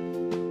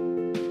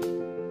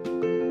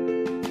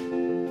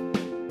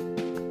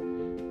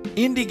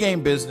 Indie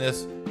Game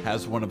Business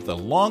has one of the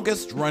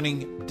longest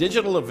running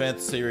digital event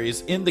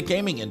series in the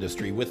gaming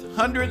industry, with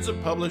hundreds of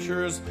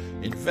publishers,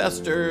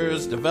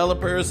 investors,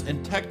 developers,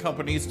 and tech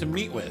companies to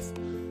meet with.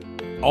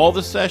 All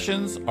the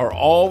sessions are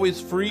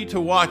always free to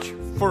watch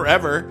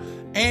forever,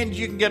 and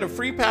you can get a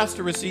free pass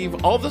to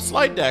receive all the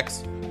slide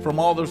decks from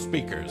all those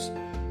speakers.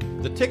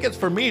 The tickets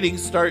for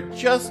meetings start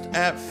just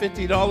at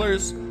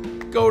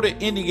 $50. Go to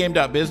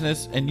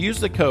indiegame.business and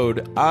use the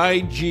code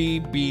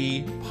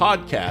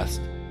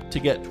IGBpodcast to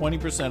get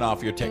 20%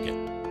 off your ticket.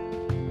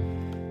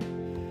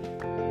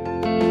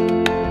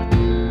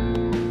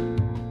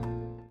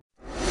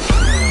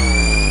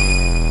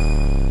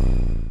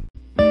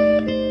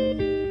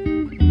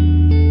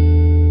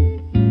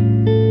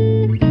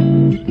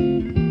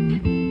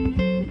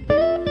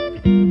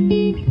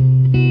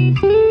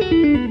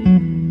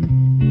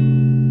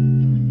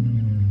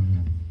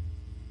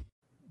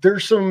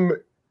 There's some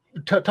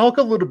talk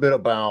a little bit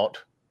about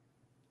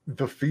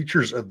the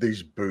features of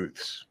these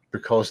booths,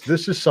 because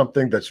this is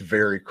something that's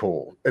very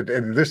cool.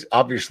 And this,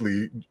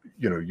 obviously,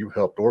 you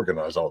helped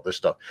organize all this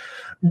stuff.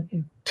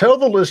 Tell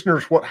the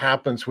listeners what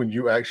happens when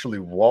you actually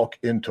walk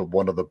into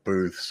one of the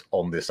booths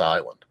on this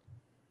island.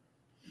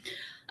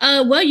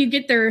 Well, you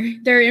get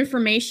their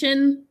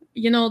information,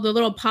 the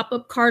little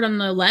pop-up card on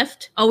the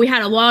left. We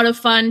had a lot of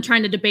fun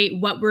trying to debate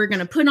what we're going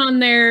to put on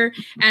there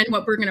and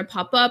what we're going to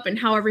pop up and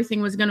how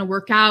everything was going to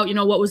work out,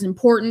 what was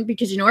important,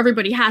 because,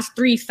 everybody has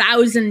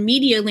 3,000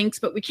 media links,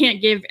 but we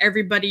can't give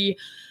everybody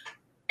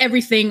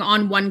everything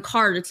on one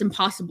card. It's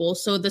impossible.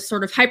 So the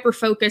sort of hyper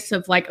focus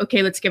of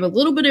okay, let's give a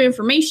little bit of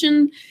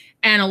information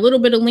and a little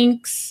bit of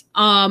links.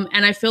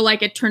 And I feel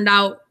like it turned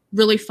out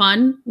really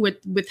fun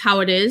with how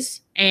it is,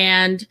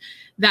 and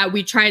that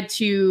we tried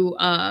to,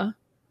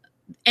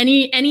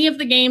 any of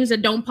the games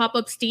that don't pop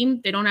up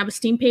Steam, they don't have a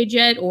Steam page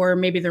yet, or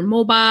maybe they're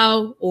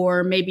mobile,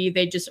 or maybe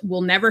they just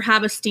will never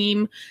have a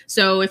Steam.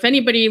 So if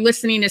anybody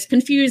listening is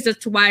confused as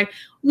to why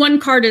one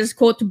card is,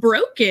 quote,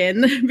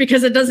 broken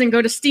because it doesn't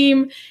go to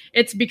Steam,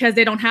 it's because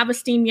they don't have a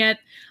Steam yet.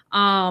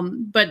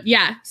 But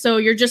yeah, so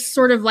you're just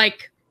sort of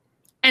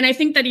and I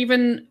think that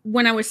even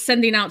when I was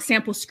sending out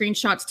sample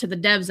screenshots to the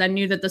devs, I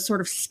knew that the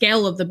sort of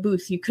scale of the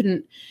booth, you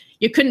couldn't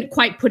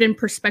quite put in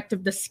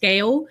perspective the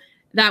scale.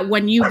 that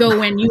when you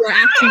go in, you are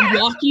actually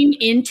walking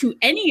into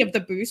any of the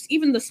booths,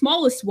 even the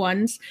smallest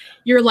ones.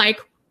 You're like,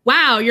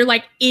 wow, you're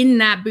like in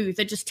that booth.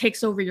 It just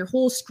takes over your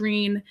whole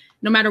screen,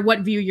 no matter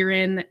what view you're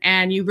in.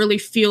 And you really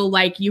feel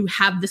like you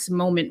have this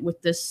moment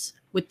with this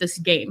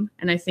game.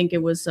 And I think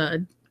it was,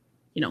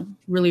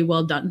 really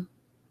well done.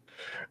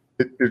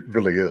 It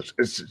really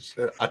is.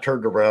 I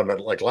turned around and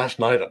like last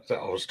night I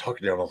was talking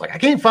to you and I was like, I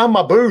can't find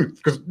my booth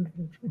because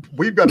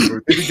we've got a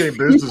booth. Indie Game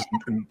Business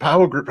and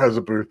Power Group has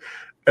a booth.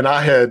 And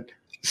I had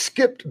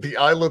skipped the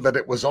island that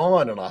it was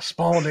on and I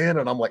spawned in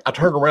and I'm like, I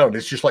turned around and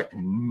it's just like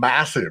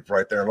massive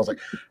right there. And I was like,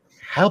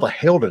 how the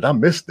hell did I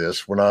miss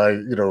this when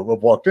I,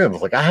 walked in? I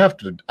was like,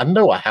 I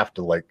know I have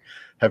to like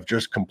have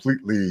just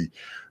completely,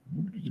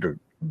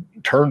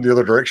 turned the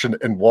other direction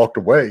and walked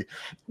away.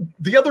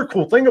 The other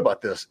cool thing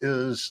about this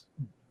is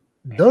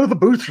none of the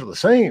booths are the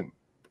same.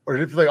 Or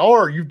if they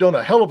are, you've done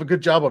a hell of a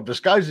good job of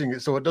disguising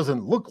it so it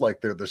doesn't look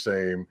like they're the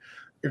same.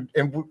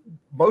 And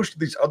most of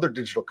these other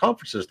digital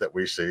conferences that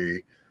we see,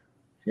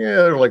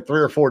 there are like 3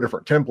 or 4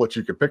 different templates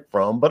you could pick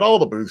from, but all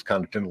the booths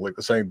kind of tend to look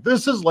the same.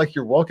 This is like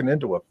you're walking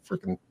into a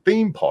freaking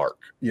theme park.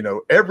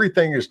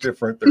 Everything is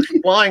different. There's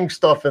flying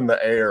stuff in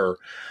the air.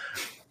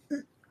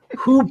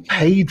 Who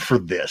paid for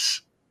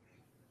this?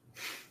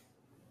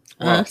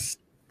 Us.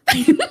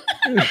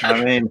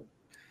 I mean,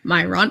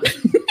 Myron.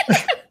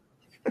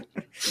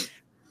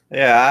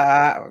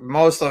 Yeah,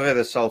 most of it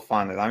is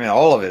self-funded. I mean,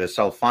 all of it is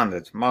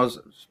self-funded. Most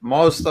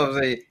of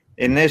the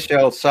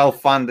initial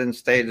self-funding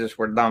stages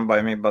were done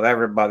by me, but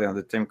everybody on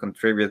the team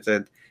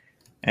contributed.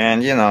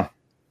 And,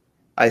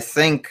 I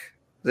think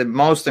the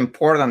most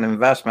important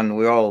investment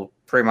we all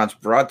pretty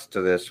much brought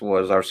to this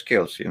was our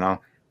skills,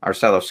 our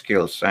set of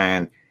skills.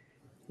 And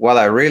what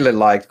I really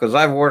liked, because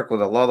I've worked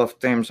with a lot of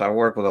teams, I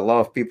worked with a lot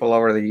of people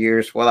over the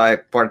years. What I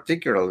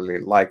particularly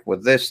like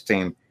with this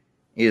team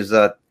is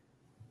that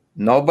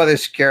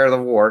nobody's scared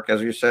of work. As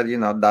you said,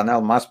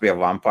 Donnell must be a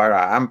vampire.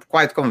 I'm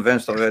quite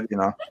convinced of it, we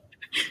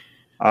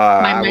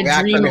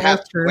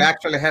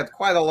actually had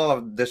quite a lot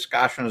of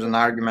discussions and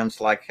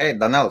arguments like, hey,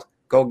 Donnell,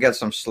 go get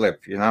some sleep,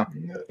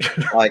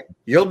 like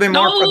you'll be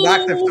more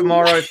productive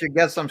tomorrow if you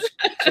get some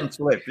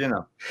sleep,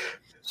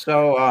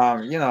 So,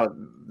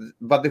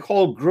 but the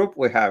whole group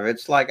we have,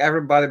 it's like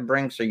everybody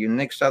brings a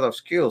unique set of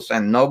skills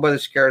and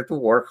nobody's scared to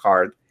work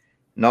hard.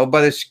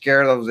 Nobody's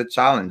scared of the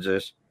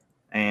challenges.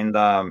 And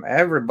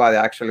everybody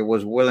actually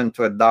was willing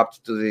to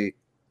adapt to the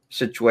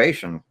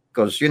situation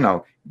because,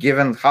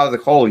 given how the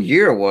whole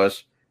year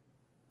was,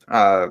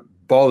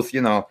 both,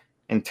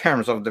 in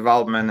terms of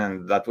development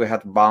and that we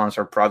had to balance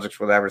our projects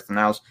with everything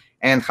else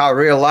and how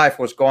real life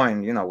was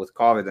going, with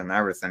COVID and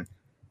everything.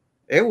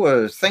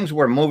 Things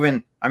were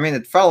moving. I mean,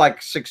 it felt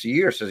like 6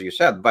 years, as you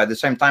said, but at the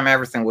same time,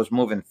 everything was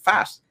moving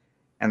fast.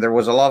 And there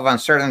was a lot of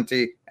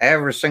uncertainty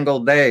every single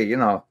day,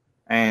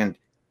 and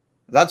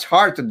that's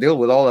hard to deal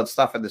with all that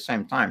stuff at the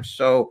same time.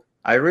 So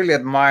I really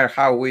admire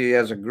how we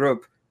as a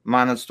group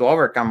managed to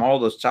overcome all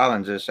those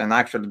challenges and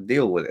actually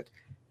deal with it.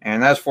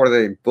 And as for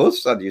the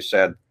booths that you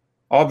said,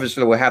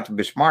 obviously we have to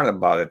be smart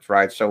about it,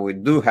 right? So we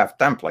do have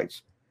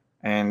templates.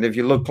 And if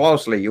you look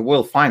closely, you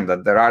will find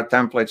that there are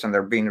templates and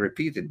they're being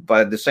repeated.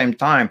 But at the same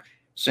time,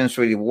 since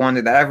we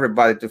wanted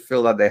everybody to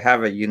feel that they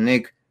have a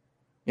unique,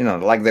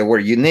 like they were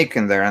unique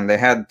in there and they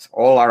had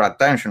all our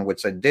attention,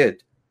 which they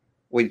did,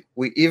 we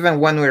even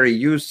when we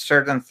reused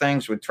certain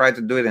things, we tried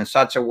to do it in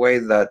such a way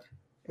that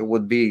it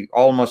would be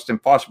almost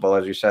impossible,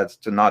 as you said,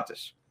 to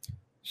notice.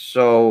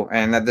 So,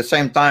 and at the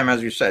same time,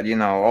 as you said,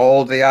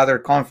 all the other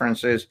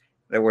conferences,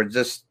 they were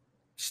just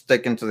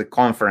sticking to the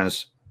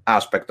conference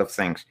aspect of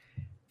things.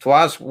 To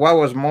us, what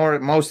was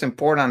most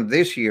important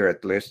this year,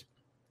 at least,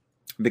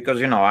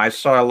 because, I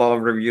saw a lot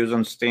of reviews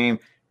on Steam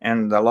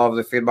and a lot of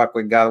the feedback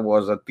we got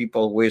was that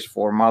people wish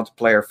for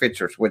multiplayer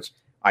features, which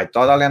I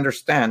totally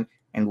understand.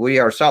 And we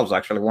ourselves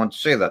actually want to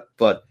see that.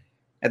 But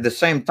at the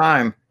same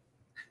time,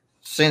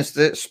 since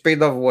the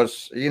speed of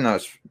was,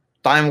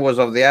 time was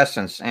of the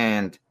essence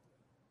and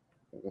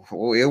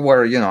we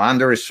were,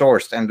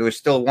 under-resourced and we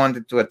still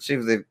wanted to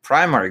achieve the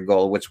primary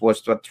goal, which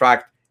was to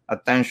attract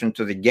attention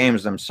to the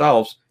games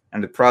themselves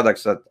and the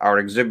products that our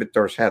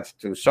exhibitors had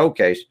to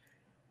showcase,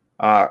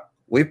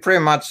 we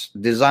pretty much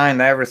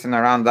designed everything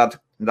around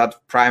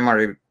that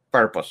primary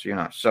purpose,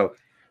 So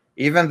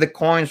even the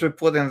coins we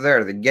put in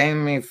there, the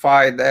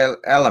gamified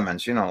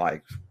elements,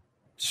 like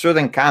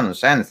shooting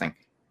cannons, anything,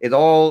 it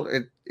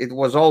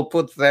was all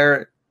put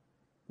there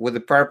with the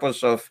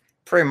purpose of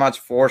pretty much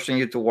forcing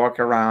you to walk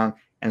around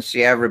and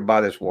see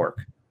everybody's work.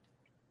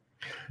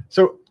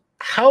 So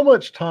how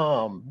much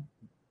time,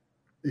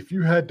 if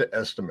you had to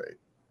estimate,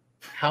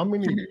 how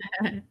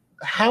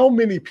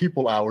many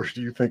people hours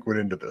do you think went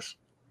into this?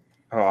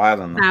 Oh, I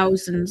don't know.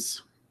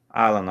 Thousands.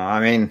 I don't know. I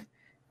mean,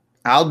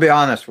 I'll be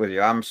honest with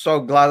you. I'm so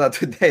glad that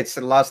today it's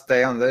the last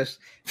day on this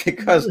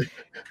because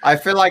I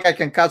feel like I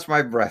can catch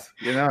my breath,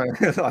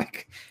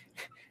 like,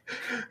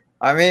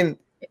 I mean,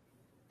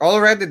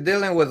 already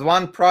dealing with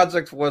one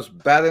project was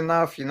bad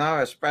enough,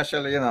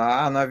 especially,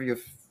 I don't know if you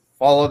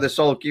follow the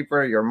Soul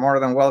Keeper, you're more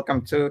than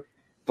welcome to,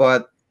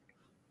 but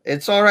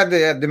it's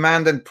already a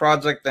demanding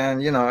project,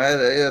 and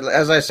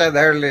as I said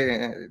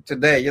earlier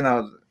today,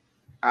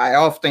 I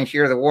often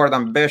hear the word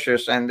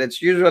ambitious, and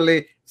it's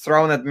usually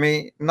thrown at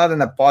me not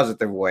in a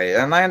positive way,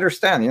 and I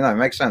understand, it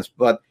makes sense,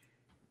 but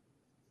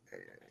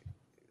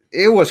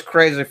it was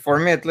crazy for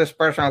me, at least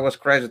personally. It was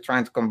crazy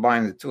trying to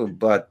combine the two,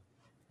 but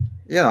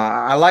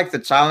I like the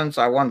challenge,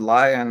 I won't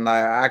lie, and I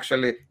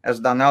actually, as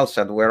Donnell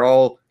said, we're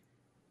all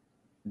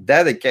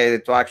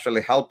dedicated to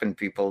actually helping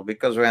people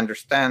because we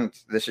understand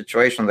the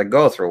situation they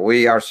go through.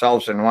 We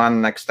ourselves, to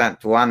one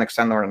extent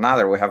or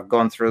another, we have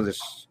gone through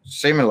this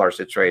similar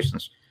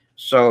situations.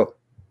 So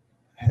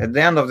at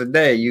the end of the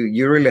day,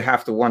 you really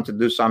have to want to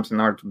do something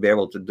in order to be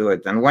able to do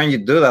it. And when you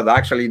do that,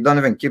 actually, you don't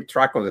even keep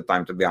track of the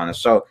time, to be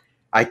honest. So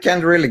I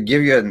can't really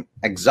give you an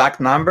exact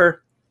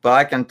number, but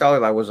I can tell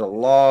you that was a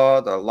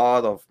lot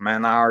of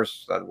man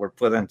hours that were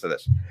put into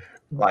this.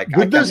 Like,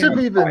 would this have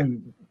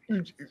even,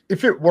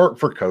 if it weren't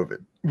for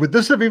COVID, would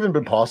this have even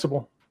been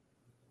possible?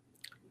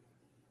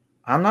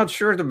 I'm not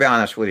sure, to be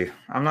honest with you.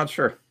 I'm not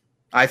sure.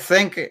 I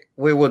think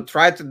we would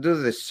try to do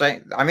the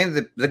same. I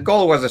mean, the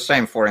goal was the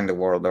same for In the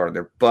World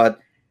Order, but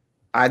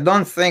I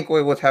don't think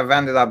we would have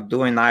ended up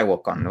doing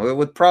IWOCON. We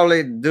would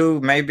probably do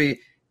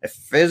maybe a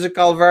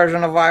physical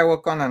version of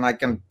IWOCON, and I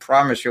can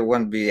promise you it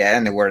wouldn't be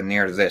anywhere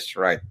near this,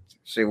 right?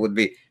 So it would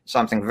be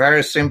something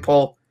very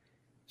simple,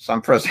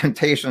 some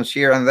presentations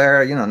here and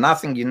there,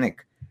 nothing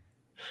unique.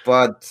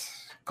 But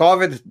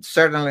COVID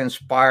certainly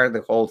inspired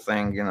the whole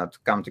thing, to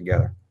come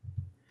together.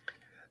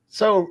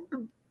 So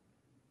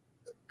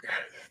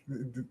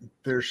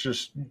there's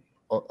just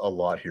a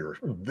lot here.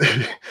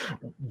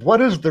 What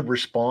has the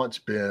response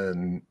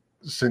been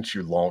since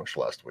you launched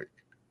last week?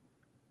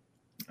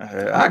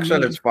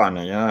 Actually, it's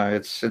funny.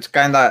 It's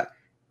kind of,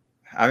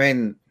 I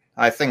mean,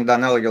 I think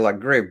Donnell, you'll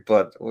agree,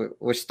 but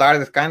we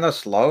started kind of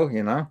slow,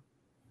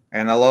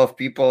 and a lot of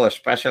people,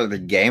 especially the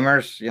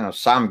gamers,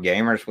 some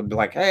gamers would be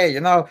like, hey,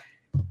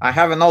 I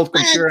have an old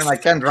computer and I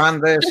can't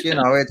run this.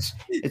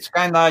 It's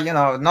kind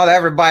of, not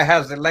everybody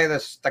has the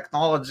latest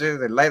technology,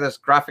 the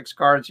latest graphics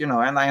cards, and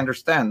I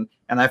understand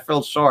and I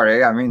feel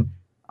sorry. I mean,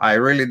 I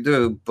really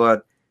do.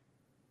 But,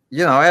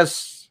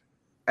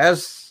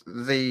 as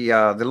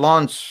the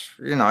launch,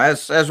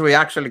 as we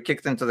actually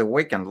kicked into the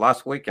weekend,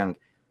 last weekend,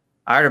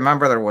 I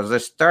remember there was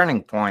this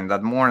turning point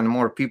that more and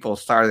more people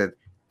started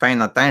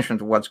paying attention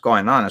to what's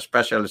going on,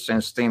 especially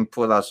since Steam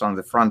put us on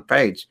the front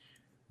page.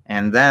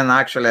 And then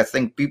actually, I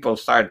think people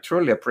started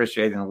truly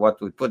appreciating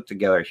what we put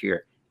together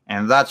here.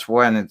 And that's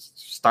when it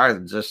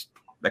started just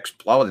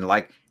exploding.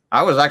 Like,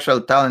 I was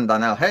actually telling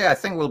Donnell, hey, I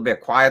think we'll be a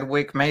quiet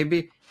week,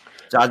 maybe,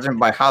 judging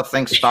by how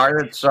things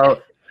started.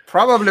 So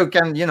probably we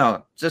can,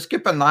 just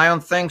keep an eye on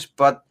things,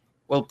 but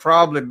we'll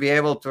probably be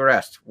able to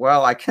rest.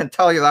 Well, I can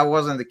tell you that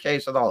wasn't the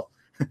case at all.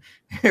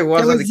 It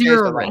wasn't the case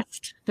at all.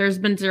 Rest. There's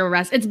been zero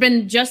rest. It's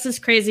been just as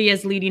crazy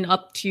as leading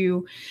up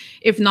to,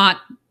 if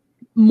not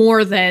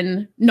more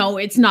than, no,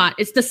 it's not.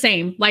 It's the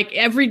same. Like,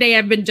 every day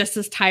I've been just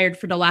as tired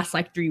for the last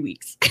 3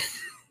 weeks.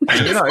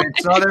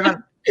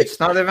 It's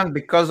not even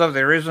because of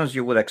the reasons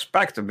you would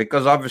expect,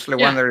 because obviously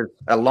when there's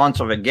a launch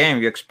of a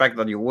game, you expect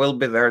that you will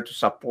be there to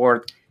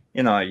support,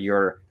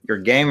 your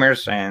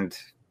gamers and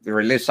the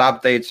release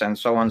updates and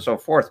so on and so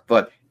forth.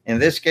 But in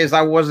this case,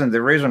 that wasn't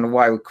the reason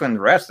why we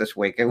couldn't rest this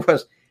week. It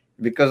was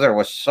because there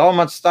was so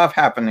much stuff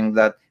happening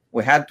that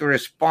we had to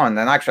respond,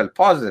 and actually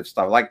positive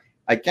stuff. Like,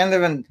 I can't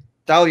even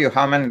tell you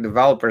how many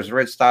developers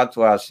reached out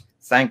to us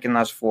thanking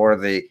us for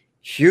the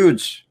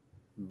huge,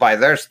 by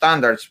their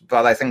standards,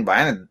 but I think by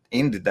any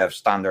indie dev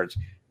standards,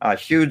 a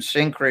huge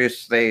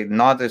increase they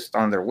noticed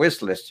on their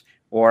wish list,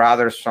 or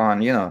others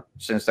on,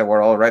 since they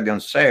were already on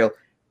sale,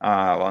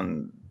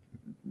 on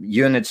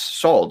units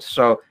sold.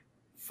 So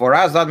for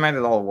us, that made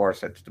it all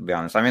worth it, to be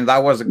honest. I mean,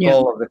 that was the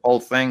goal of the whole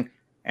thing,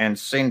 and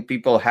seeing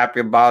people happy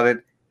about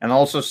it, and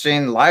also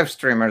seeing live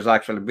streamers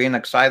actually being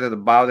excited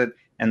about it,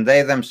 and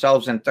they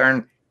themselves in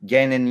turn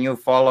gaining new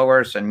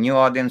followers and new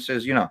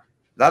audiences,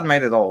 that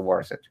made it all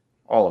worth it,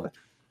 all of it.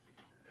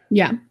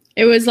 Yeah.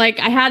 It was like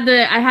I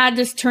had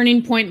this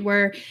turning point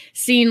where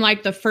seeing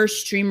the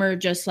first streamer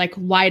just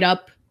light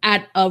up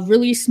at a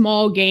really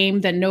small game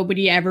that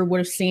nobody ever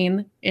would have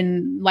seen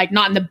in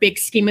not in the big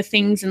scheme of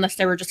things, unless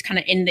they were just kind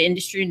of in the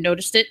industry and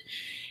noticed it.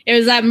 It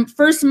was that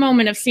first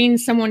moment of seeing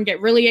someone get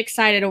really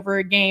excited over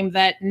a game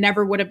that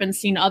never would have been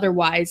seen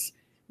otherwise,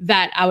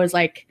 that I was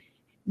like,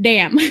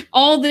 damn,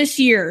 all this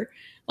year,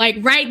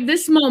 right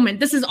this moment,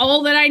 this is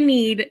all that I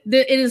need.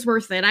 It is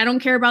worth it. I don't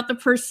care about the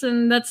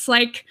person that's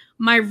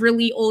my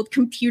really old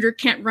computer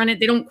can't run it.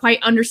 They don't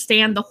quite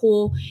understand the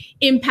whole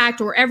impact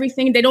or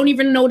everything. They don't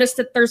even notice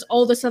that there's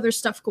all this other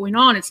stuff going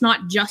on. It's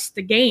not just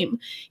the game.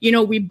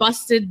 We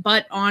busted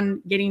butt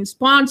on getting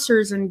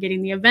sponsors and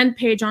getting the event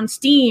page on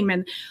Steam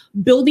and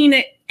building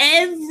it.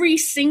 Every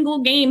single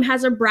game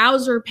has a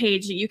browser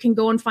page that you can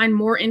go and find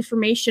more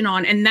information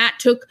on. And that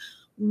took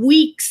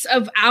weeks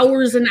of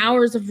hours and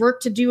hours of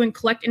work to do and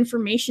collect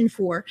information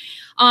for.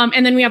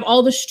 And then we have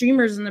all the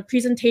streamers and the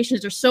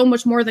presentations. There's so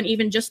much more than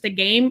even just the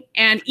game.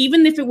 And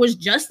even if it was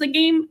just the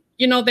game,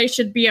 you know, they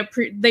should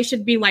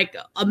be like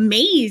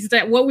amazed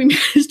at what we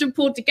managed to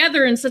pull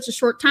together in such a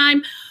short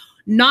time,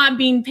 not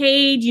being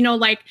paid, you know,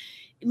 like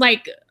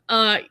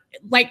I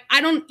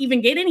don't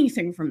even get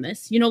anything from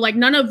this, you know, like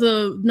none of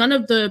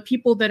the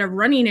people that are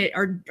running it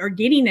are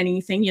getting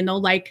anything, you know,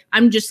 like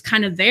I'm just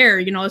kind of there,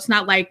 you know, it's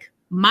not like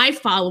my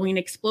following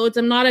explodes.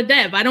 I'm not a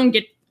dev. I don't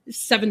get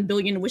 7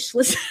 billion wish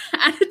lists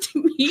added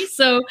to me.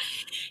 So,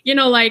 you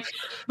know, like,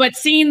 but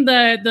seeing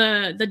the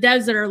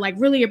devs that are like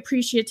really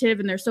appreciative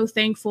and they're so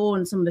thankful,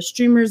 and some of the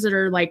streamers that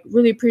are like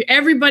really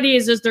everybody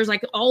is just, there's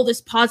like all this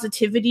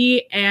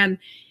positivity, and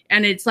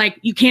it's like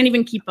you can't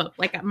even keep up.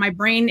 Like my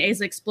brain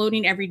is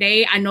exploding every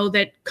day. I know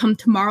that come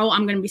tomorrow,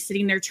 I'm going to be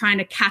sitting there trying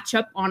to catch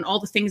up on all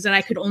the things that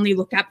I could only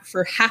look at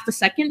for half a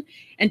second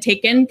and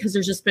take in, because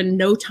there's just been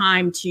no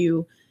time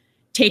to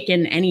take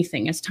in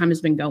anything as time has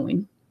been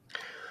going.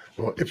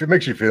 Well, if it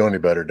makes you feel any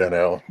better,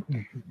 Donnell,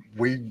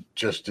 we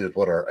just did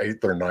our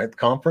 8th or 9th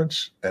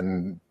conference,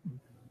 and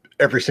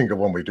every single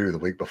one we do the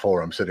week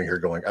before, I'm sitting here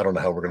going, I don't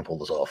know how we're going to pull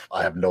this off.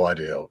 I have no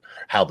idea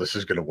how this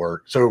is going to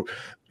work. So,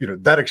 you know,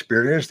 that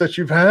experience that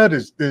you've had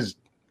is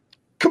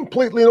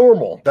completely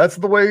normal. That's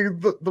the way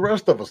the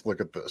rest of us look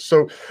at this.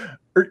 So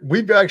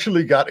we've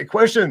actually got a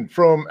question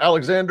from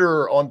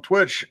Alexander on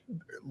Twitch.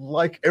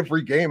 Like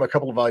every game, a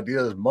couple of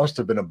ideas must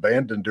have been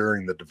abandoned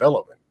during the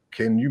development.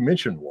 Can you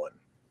mention one?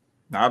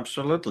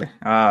 Absolutely.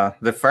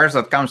 The first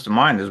that comes to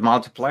mind is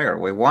multiplayer.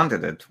 We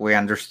wanted it. We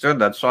understood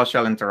that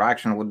social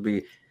interaction would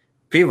be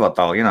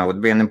pivotal, you know,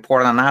 would be an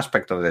important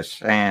aspect of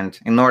this. And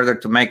in order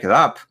to make it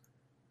up,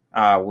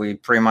 we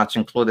pretty much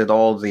included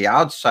all the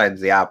outside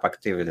the app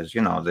activities,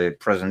 you know, the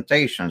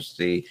presentations,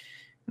 the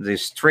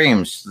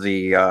streams,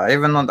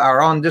 even on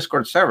our own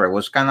Discord server. It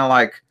was kind of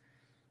like,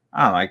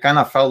 I don't know, it kind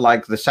of felt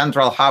like the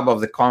central hub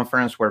of the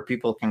conference where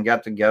people can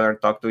get together,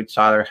 talk to each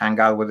other, hang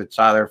out with each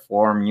other,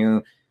 form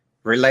new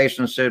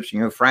relationships,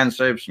 new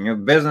friendships, new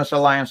business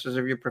alliances,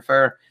 if you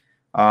prefer.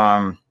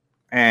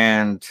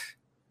 And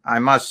I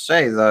must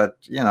say that,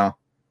 you know,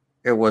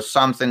 it was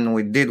something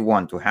we did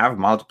want to have,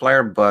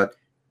 multiplayer, but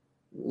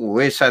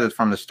we said it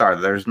from the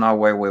start. There's no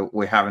way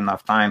we have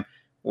enough time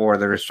or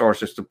the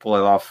resources to pull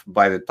it off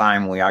by the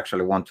time we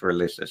actually want to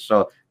release it.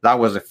 So that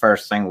was the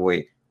first thing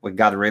we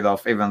got rid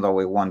of, even though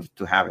we wanted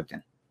to have it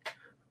in.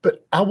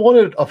 But I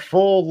wanted a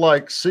full,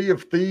 like, Sea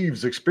of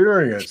Thieves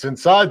experience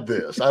inside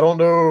this. I don't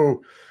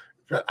know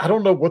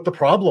what the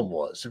problem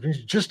was. I mean,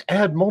 just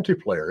add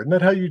multiplayer. Isn't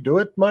that how you do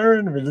it,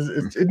 Myron? I mean,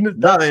 isn't it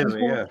that easy?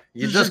 Yeah,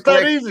 it's just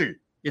that easy.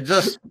 You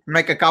just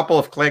make a couple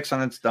of clicks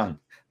and it's done.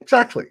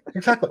 Exactly.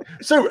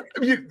 So,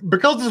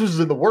 because this was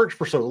in the works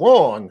for so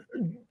long,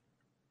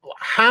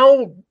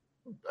 how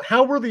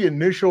were the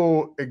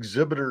initial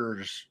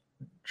exhibitors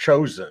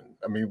chosen?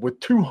 I mean, with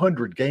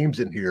 200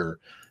 games in here.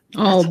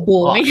 Oh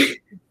boy.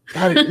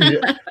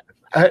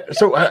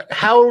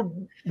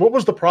 What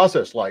was the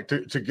process like to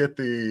get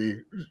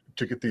the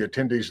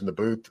attendees in the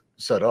booth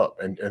set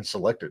up and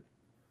selected?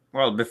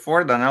 Well,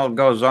 before Donnell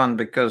goes on,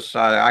 because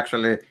I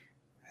actually,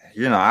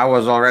 you know, I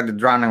was already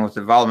drowning with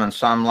development,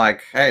 so I'm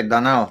like, hey,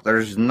 Donnell,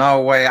 there's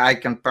no way I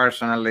can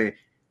personally,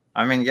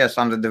 I mean, yes,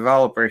 I'm the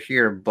developer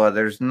here, but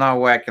there's no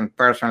way I can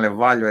personally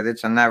evaluate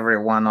each and every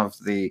one of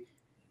the,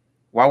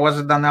 what was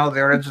it, Donnell, the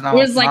original? It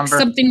was like number?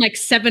 something like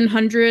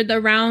 700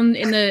 around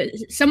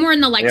somewhere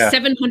in the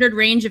 700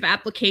 range of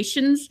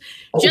applications.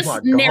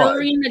 Just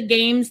narrowing the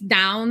games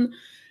down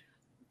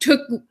took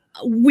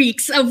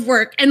weeks of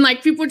work, and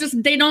like people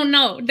just they don't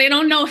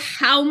know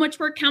how much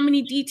work, how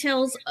many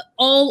details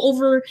all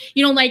over,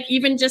 you know, like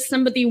even just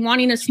somebody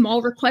wanting a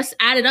small request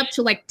added up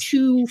to like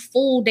 2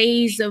 full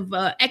days of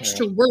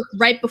extra work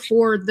right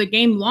before the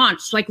game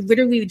launched, like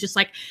literally just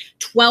like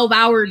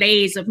 12-hour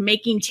days of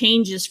making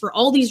changes for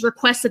all these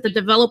requests that the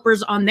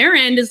developers on their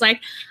end is like,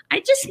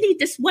 I just need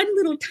this one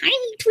little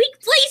tiny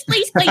tweak,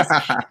 please.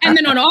 And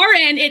then on our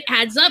end, it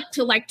adds up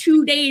to like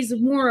 2 days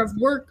more of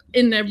work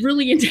in a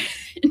really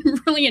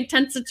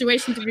intense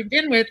situation to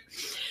begin with.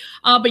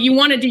 But you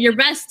want to do your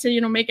best to,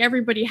 you know, make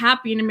everybody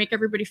happy and make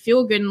everybody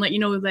feel good and let you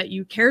know that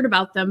you cared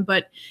about them.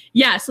 But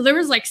yeah, so there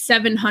was like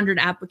 700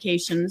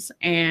 applications,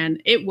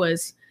 and it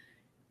was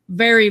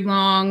very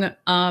long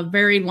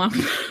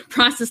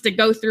process to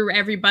go through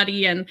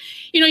everybody. And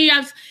you know, you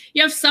have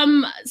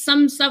some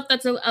stuff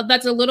that's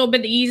a little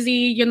bit easy.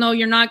 You know,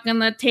 you're not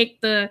gonna take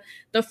the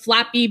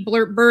Flappy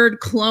Bird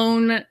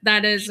clone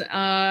that is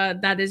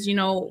you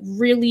know,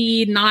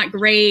 really not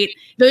great.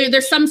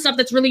 There's some stuff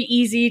that's really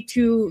easy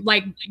to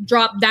like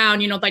drop down,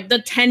 you know, like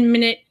the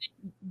 10-minute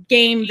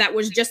game that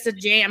was just a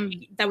jam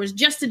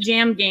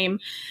game.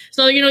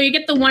 So, you know, you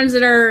get the ones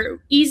that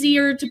are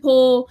easier to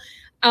pull.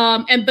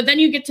 But then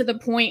you get to the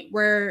point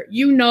where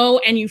you know,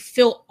 and you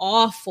feel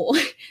awful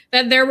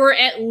that there were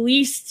at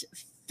least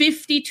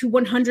 50 to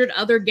 100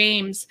 other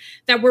games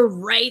that were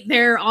right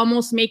there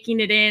almost making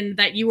it in,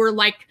 that you were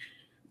like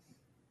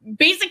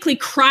basically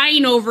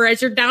crying over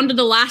as you're down to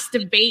the last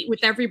debate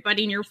with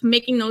everybody and you're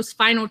making those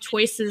final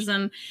choices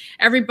and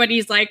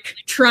everybody's like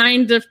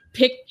trying to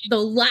pick the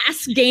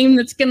last game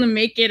that's going to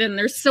make it. And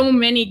there's so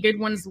many good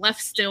ones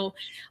left still.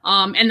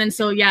 And then,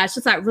 so yeah, it's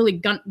just that really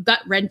gut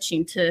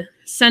wrenching to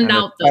send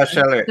out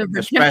the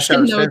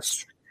rejection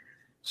notes.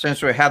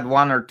 Since we had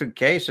 1 or 2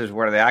 cases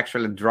where they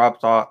actually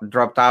dropped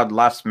out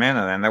last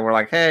minute and they were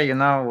like, hey, you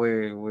know,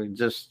 we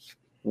just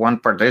one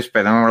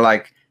participant, and we're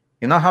like,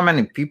 you know how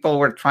many people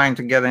were trying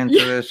to get into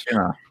this?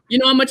 You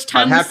know how much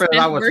time we spent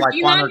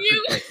working on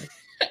you?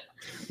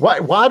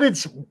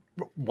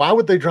 Why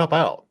would they drop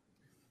out?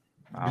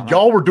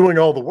 Y'all were doing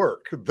all the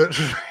work. I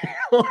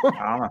don't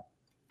know.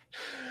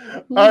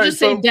 We'll just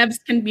say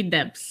devs can be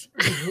devs.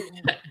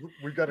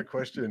 We've got a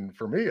question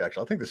for me,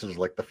 actually. I think this is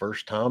like the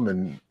first time,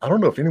 and I don't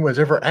know if anyone's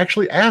ever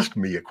actually asked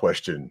me a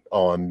question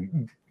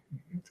on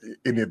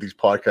any of these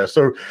podcasts.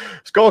 So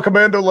Skull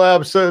Commando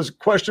Lab says,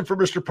 question for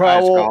Mr.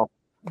 Powell.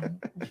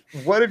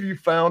 What have you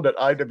found at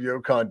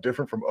IWOCon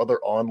different from other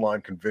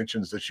online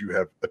conventions that you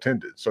have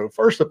attended? So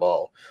first of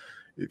all,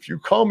 if you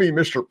call me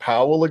Mr.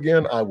 Powell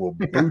again, I will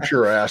boot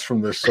your ass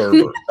from this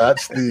server.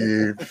 That's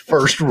the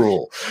first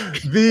rule.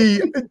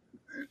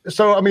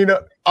 So, I mean,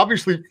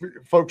 obviously,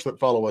 folks that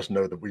follow us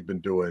know that we've been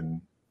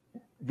doing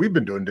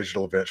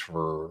digital events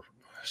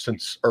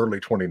since early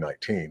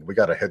 2019. We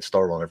got a head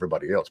start on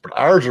everybody else, but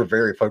ours are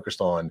very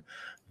focused on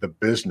the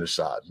business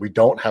side. We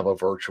don't have a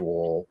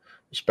virtual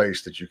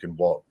space that you can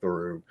walk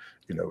through.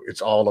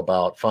 It's all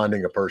about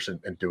finding a person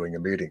and doing a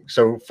meeting.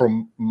 So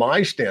from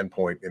my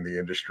standpoint in the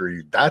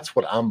industry, that's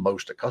what I'm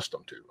most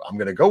accustomed to. I'm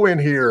going to go in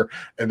here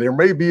and there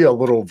may be a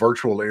little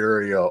virtual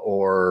area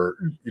or,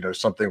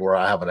 something where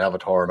I have an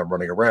avatar and I'm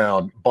running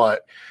around,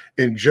 but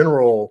in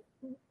general,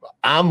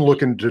 I'm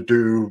looking to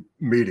do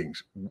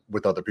meetings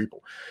with other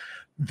people.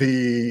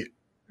 The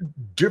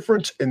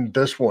difference in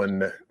this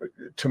one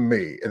to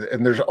me,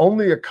 and there's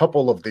only a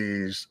couple of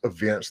these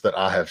events that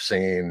I have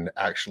seen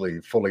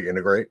actually fully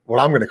integrate, what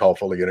I'm going to call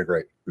fully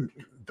integrate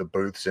the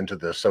booths into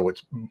this. So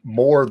it's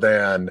more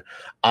than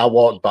I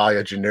walk by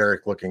a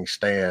generic looking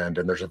stand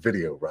and there's a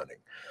video running.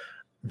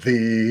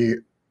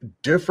 The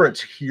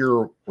difference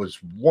here was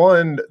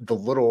one, the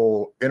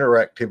little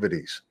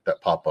interactivities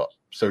that pop up.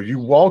 So you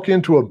walk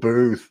into a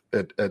booth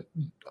at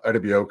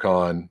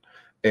IWOCon,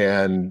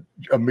 and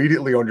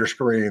immediately on your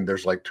screen,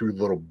 there's like 2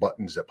 little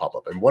buttons that pop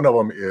up. And one of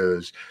them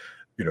is,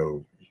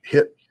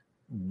 hit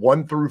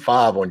 1 through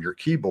 5 on your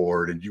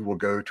keyboard and you will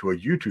go to a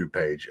YouTube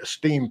page, a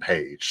Steam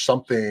page,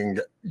 something,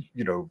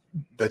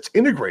 that's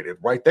integrated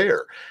right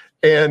there.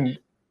 And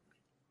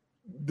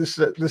this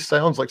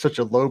sounds like such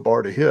a low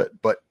bar to hit,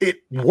 but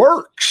it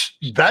works.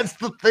 That's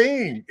the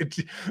thing.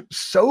 It's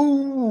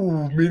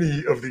so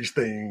many of these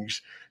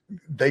things,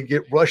 they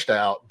get rushed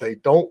out. They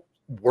don't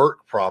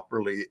work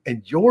properly,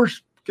 and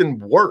yours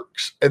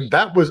works. And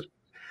that was,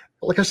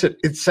 like I said,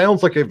 it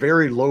sounds like a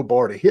very low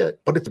bar to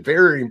hit, but it's a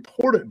very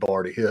important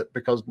bar to hit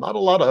because not a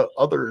lot of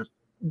other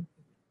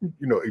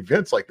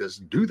events like this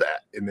do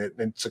that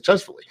and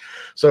successfully.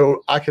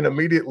 So I can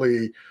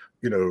immediately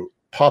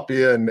pop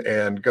in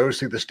and go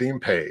see the Steam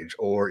page,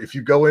 or if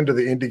you go into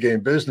the Indie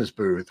Game Business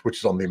booth, which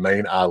is on the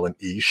main island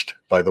east,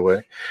 by the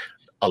way,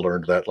 I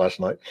learned that last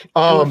night.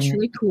 It's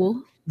really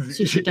cool, so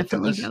you should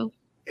definitely go.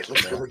 It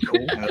looks really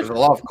cool. There's a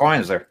lot of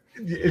coins there.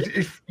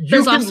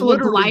 There's also a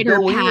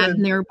glider pad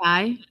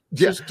nearby.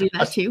 Yeah, do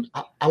that too.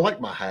 I like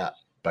my hat,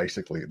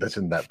 basically, that's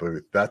in that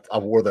booth. That I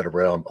wore that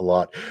around a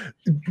lot.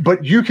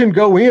 But you can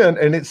go in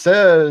and it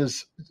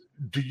says,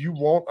 do you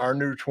want our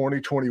new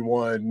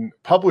 2021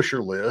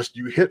 publisher list?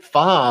 You hit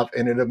 5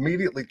 and it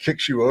immediately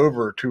kicks you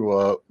over to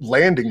a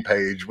landing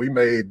page we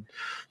made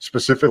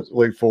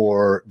specifically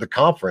for the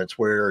conference,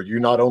 where you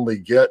not only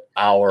get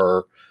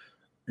our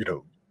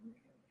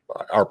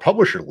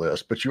publisher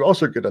list, but you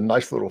also get a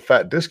nice little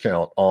fat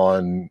discount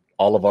on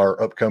all of our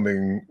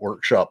upcoming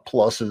workshop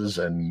pluses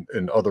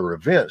and other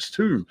events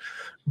too.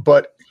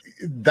 But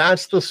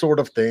that's the sort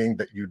of thing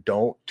that you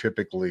don't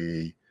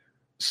typically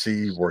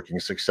see working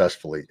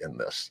successfully in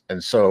this.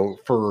 And so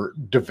for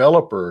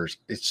developers,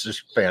 it's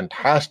just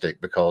fantastic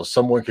because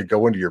someone could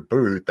go into your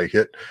booth, they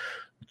hit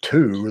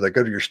 2, they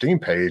go to your Steam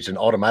page, and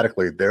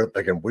automatically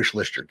they can wish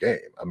list your game.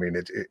 I mean,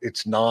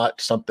 it's not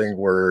something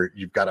where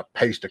you've got to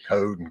paste a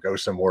code and go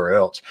somewhere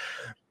else.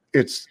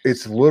 It's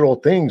little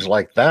things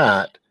like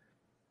that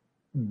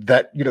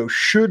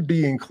should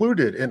be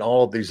included in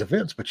all of these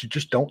events, but you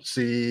just don't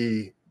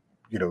see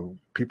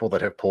people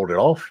that have pulled it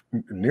off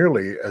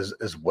nearly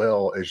as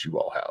well as you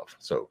all have.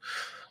 So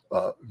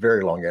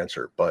very long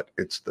answer, but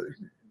it's the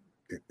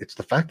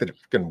fact that it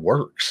fucking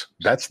works.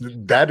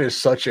 That is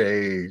such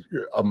a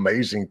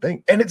amazing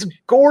thing, and it's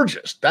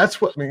gorgeous.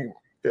 That's what I mean.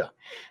 Yeah,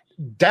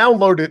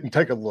 download it and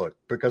take a look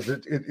because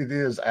it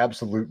is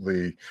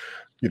absolutely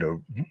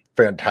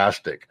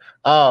fantastic.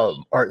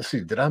 All right, let's see.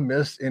 Did I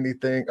miss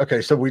anything?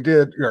 Okay, so we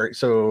did. All right,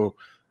 so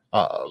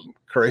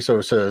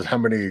Careso says how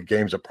many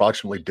games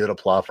approximately did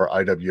apply for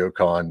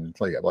IWOCon?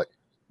 Like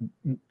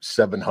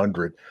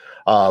 700.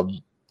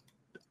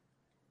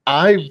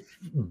 I've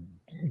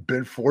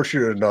been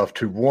fortunate enough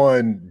to,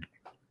 one,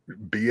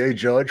 be a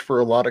judge for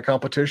a lot of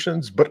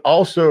competitions, but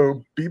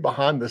also be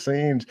behind the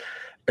scenes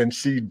and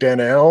see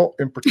Danelle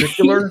in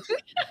particular,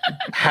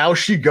 how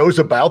she goes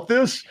about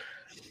this.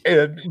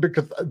 And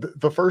because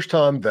the first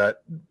time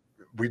that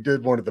we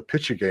did one of the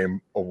Pitch a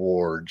Game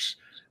awards,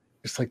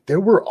 it's like there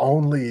were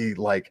only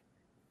like,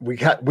 we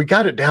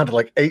got it down to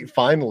like 8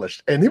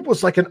 finalists, and it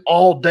was like an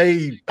all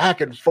day back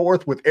and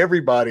forth with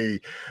everybody,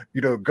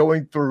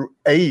 going through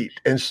 8.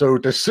 And so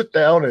to sit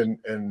down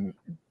and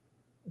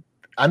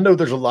I know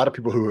there's a lot of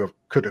people who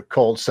could have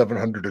called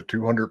 700 to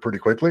 200 pretty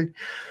quickly,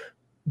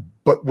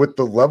 but with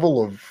the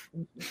level of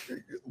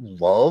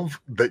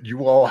love that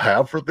you all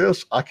have for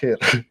this,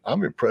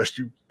 I'm impressed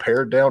you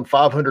pared down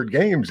 500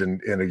 games in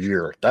a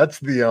year. That's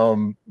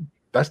the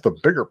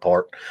bigger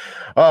part.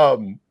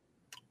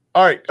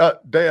 All right,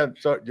 Dan.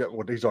 So yeah,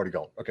 well, he's already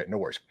gone. Okay, no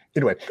worries.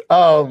 Anyway,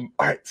 all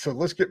right. So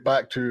let's get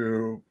back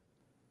to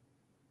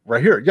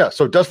right here. Yeah.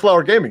 So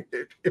Dustflower Gaming.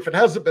 If it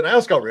hasn't been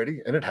asked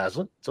already, and it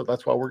hasn't, so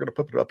that's why we're going to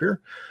put it up here.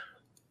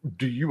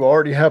 Do you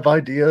already have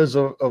ideas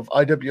of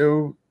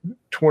IWO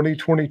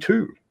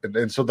 2022?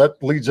 And so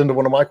that leads into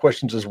one of my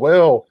questions as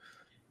well.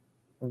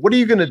 What are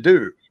you going to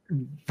do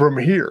from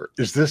here?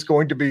 Is this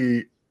going to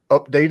be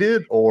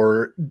updated,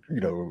 or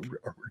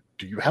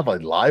do you have a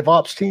live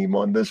ops team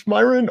on this,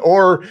 Myron?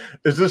 Or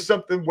is this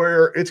something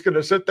where it's going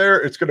to sit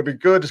there, it's going to be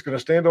good, it's going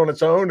to stand on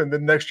its own, and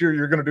then next year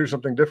you're going to do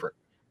something different?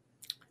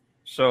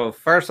 So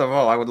first of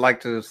all, I would like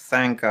to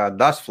thank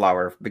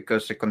Dustflower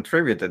because he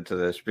contributed to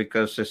this,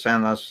 because he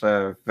sent us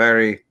a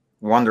very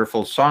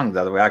wonderful song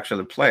that we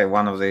actually play,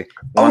 one of the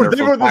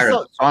wonderful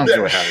pirate songs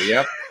we have.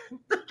 Yep.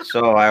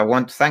 So I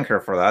want to thank her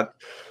for that.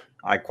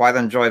 I quite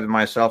enjoyed it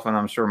myself, and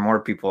I'm sure more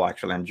people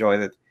actually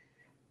enjoyed it.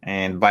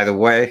 And by the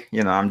way,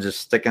 I'm just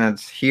sticking it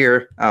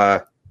here.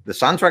 The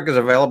soundtrack is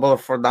available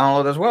for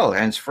download as well,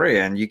 and it's free.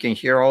 And you can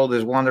hear all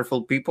these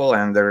wonderful people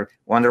and their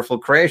wonderful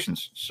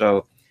creations.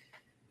 So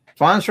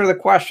to answer the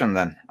question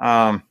then,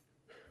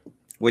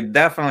 we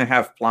definitely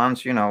have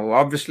plans.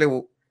 Obviously,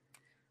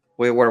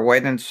 we were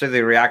waiting to see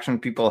the reaction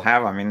people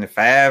have. I mean, if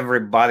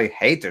everybody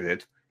hated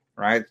it,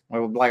 right, we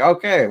would be like,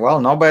 okay,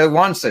 well, nobody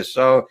wants this,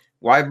 so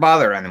why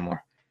bother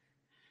anymore?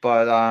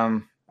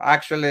 But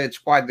actually, it's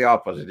quite the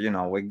opposite.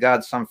 We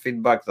got some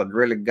feedback that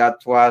really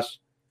got to us.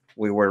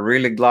 We were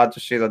really glad to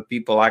see that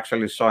people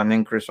actually saw an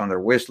increase on their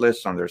wish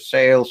lists, on their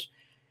sales,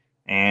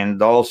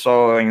 and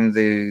also in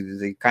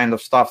the kind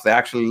of stuff they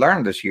actually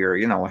learned this year.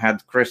 We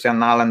had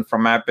Christian Allen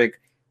from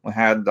Epic. We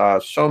had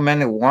so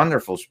many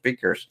wonderful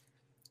speakers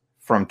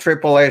from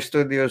AAA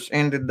studios,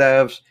 indie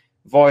devs,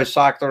 voice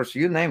actors,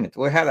 you name it.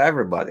 We had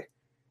everybody.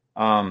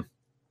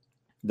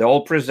 They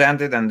all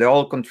presented and they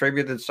all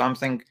contributed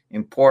something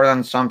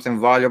important, something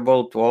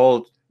valuable to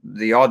all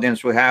the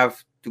audience we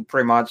have to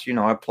pretty much,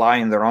 apply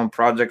in their own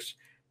projects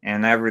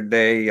and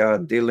everyday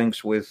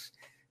dealings with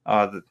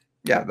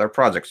their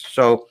projects.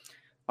 So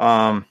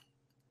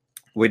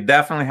we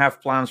definitely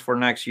have plans for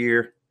next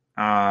year.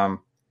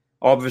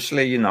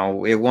 Obviously,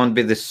 it won't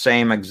be the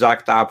same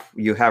exact app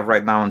you have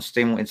right now on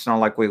Steam. It's not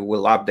like we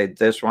will update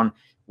this one.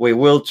 We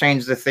will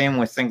change the theme.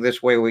 We think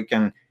this way we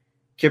can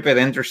keep it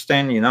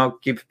interesting,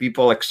 keep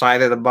people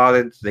excited about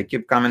it. They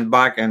keep coming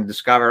back and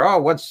discover, oh,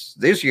 what's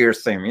this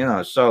year's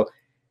theme, So,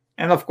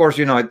 and of course,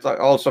 it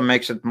also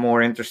makes it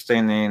more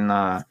interesting in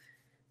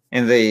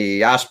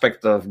the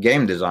aspect of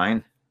game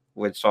design,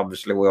 which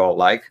obviously we all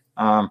like.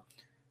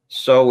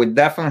 So we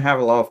definitely have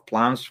a lot of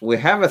plans. We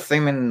have a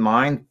theme in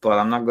mind, but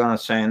I'm not going to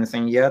say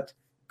anything yet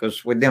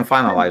because we didn't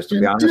finalize, to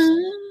be honest.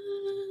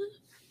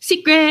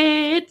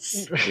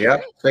 Secrets.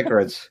 Yep,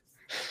 secrets.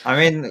 I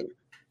mean,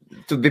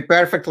 to be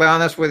perfectly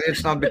honest with you,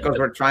 it's not because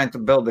we're trying to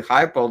build the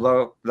hype,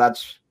 although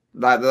that's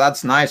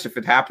nice if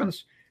it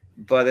happens.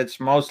 But it's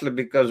mostly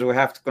because we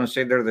have to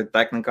consider the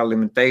technical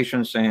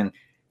limitations and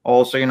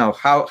also,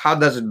 how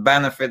does it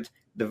benefit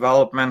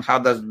development? How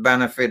does it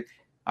benefit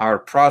our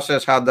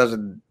process? How does it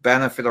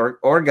benefit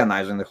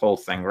organizing the whole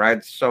thing,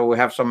 right? So we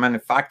have so many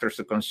factors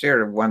to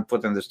consider when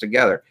putting this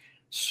together.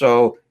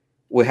 So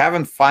we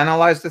haven't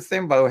finalized the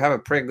thing, but we have a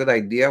pretty good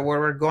idea where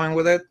we're going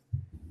with it.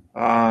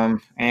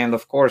 And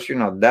of course,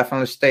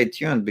 definitely stay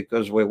tuned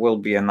because we will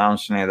be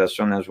announcing it as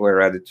soon as we're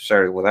ready to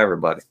share it with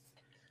everybody.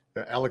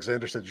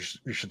 Alexander said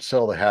you should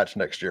sell the hats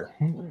next year.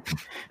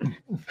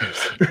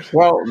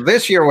 Well,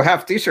 this year we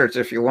have t-shirts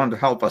if you want to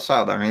help us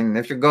out. I mean,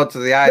 if you go to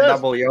the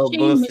IWO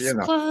booth,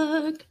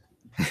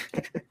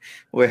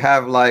 we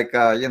have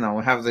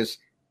we have this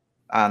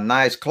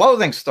nice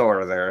clothing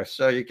store there.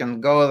 So you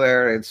can go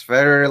there. It's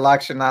very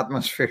relaxing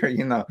atmosphere,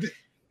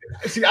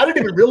 See, I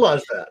didn't even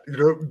realize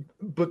that,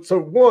 but so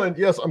one,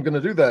 yes, I'm going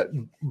to do that.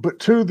 But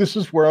two, this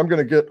is where I'm going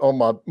to get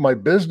on my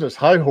business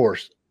high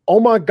horse. Oh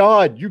my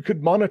God, you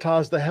could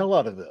monetize the hell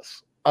out of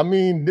this. I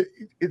mean,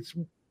 it's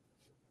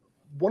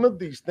one of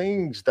these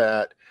things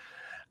that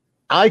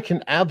I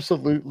can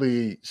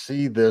absolutely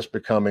see this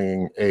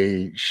becoming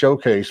a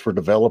showcase for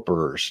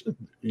developers,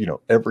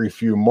 every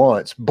few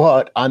months,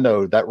 but I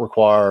know that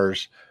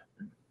requires,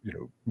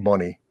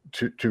 money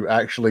to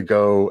actually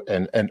go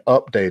and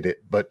update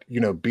it. But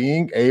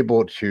being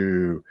able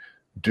to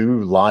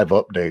do live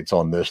updates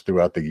on this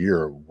throughout the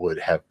year would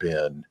have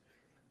been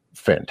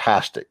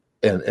fantastic.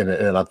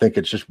 And I think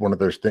it's just one of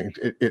those things.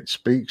 It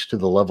speaks to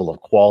the level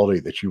of quality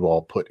that you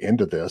all put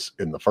into this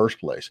in the first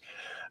place.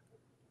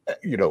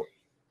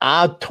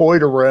 I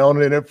toyed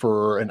around in it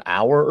for an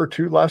hour or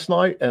two last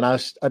night, and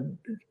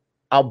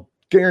I'll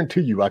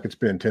guarantee you I could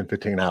spend 10,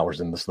 15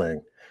 hours in this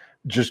thing,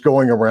 just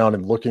going around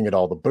and looking at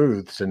all the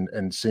booths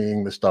and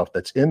seeing the stuff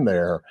that's in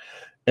there.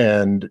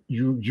 And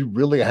you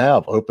really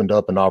have opened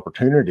up an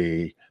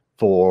opportunity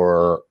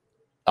for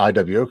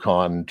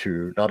IWOCon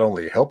to not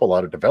only help a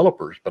lot of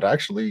developers, but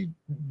actually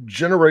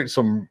generate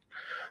some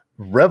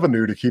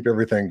revenue to keep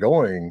everything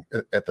going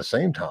at the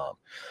same time.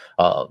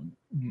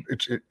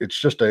 It's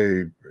just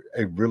a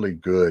really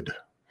good.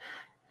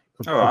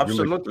 Oh,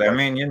 absolutely. I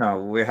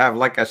mean, we have,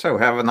 like I said, we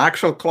have an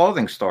actual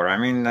clothing store. I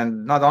mean,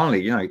 and not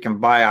only, you can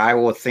buy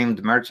Iowa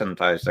themed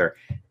merchandise there.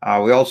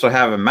 We also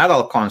have a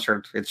metal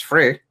concert. It's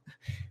free.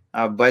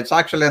 But it's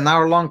actually an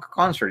hour-long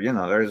concert.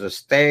 There's a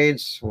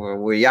stage where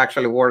we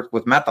actually worked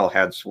with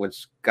Metalheads,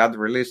 which got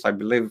released, I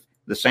believe,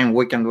 the same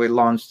weekend we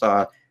launched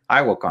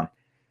IWOCon.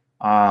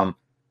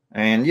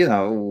 And,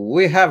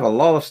 we have a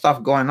lot of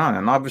stuff going on.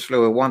 And obviously,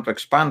 we want to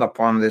expand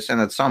upon this.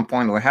 And at some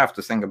point, we have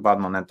to think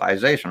about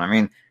monetization. I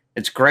mean,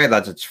 it's great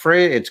that it's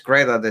free. It's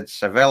great that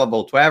it's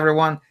available to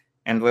everyone.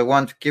 And we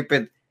want to keep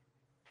it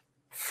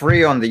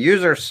free on the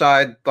user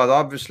side, but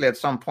obviously at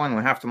some point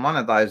we have to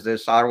monetize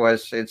this.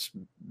 Otherwise, it's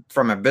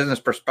from a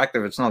business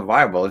perspective, it's not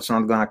viable. It's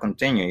not going to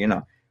continue,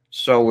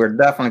 So we're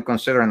definitely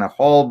considering a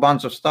whole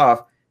bunch of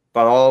stuff,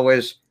 but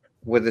always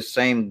with the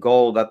same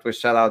goal that we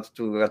set out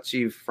to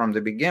achieve from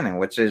the beginning,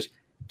 which is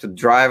to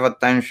drive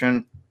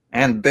attention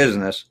and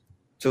business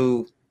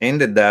to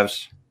indie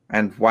devs,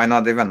 and why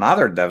not even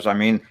other devs? I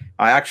mean,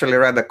 I actually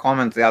read a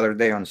comment the other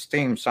day on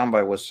Steam.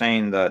 Somebody was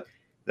saying that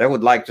they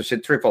would like to see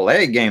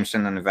AAA games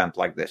in an event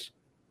like this.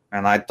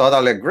 And I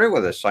totally agree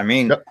with this. I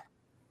mean,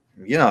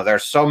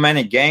 there's so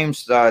many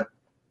games that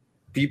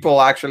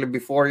people actually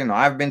before,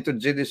 I've been to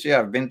GDC,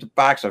 I've been to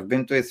PAX, I've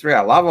been to E3.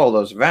 I love all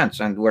those events,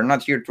 and we're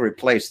not here to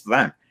replace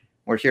them.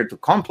 We're here to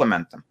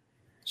complement them.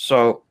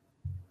 So,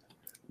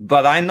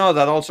 but I know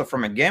that also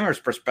from a gamer's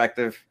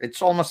perspective,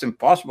 it's almost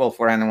impossible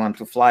for anyone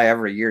to fly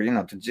every year,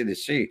 to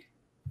GDC,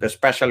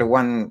 especially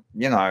when,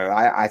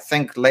 I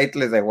think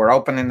lately they were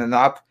opening it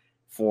up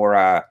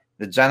for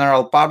the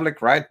general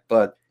public, right?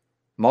 But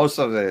most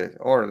of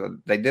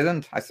they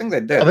didn't. I think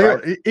they did. I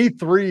think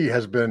E3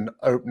 has been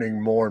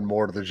opening more and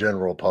more to the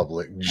general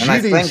public. And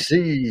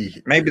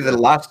GDC, maybe the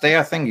last day,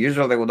 I think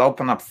usually they would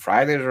open up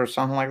Fridays or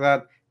something like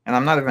that. And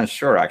I'm not even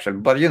sure actually,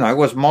 but it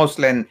was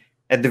mostly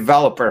a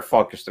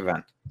developer-focused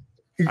event.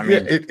 I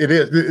mean, it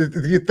is.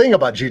 The thing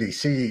about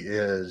GDC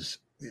is,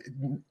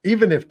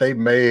 even if they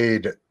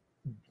made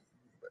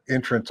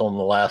entrance on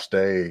the last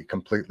day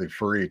completely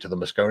free to the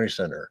Moscone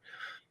Center,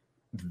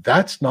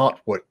 that's not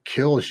what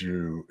kills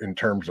you in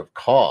terms of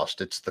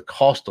cost. It's the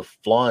cost of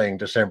flying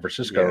to San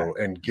Francisco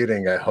and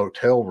getting a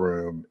hotel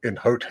room in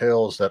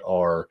hotels that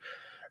are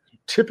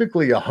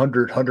typically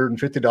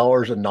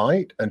 $150 a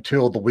night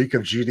until the week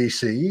of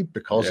GDC,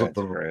 because of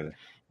the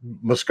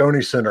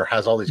Moscone Center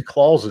has all these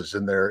clauses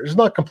in there. It's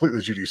not completely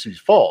GDC's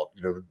fault.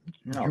 You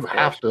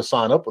have to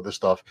sign up with this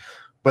stuff.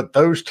 But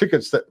those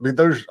tickets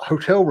those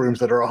hotel rooms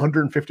that are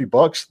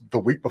 $150 the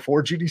week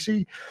before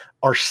GDC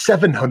are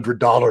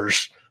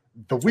 $700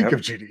 the week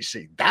of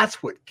GDC.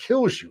 That's what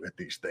kills you at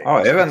these things.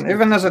 Oh,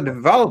 even as a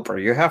developer,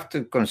 you have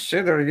to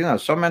consider,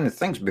 so many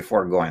things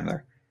before going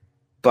there.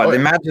 But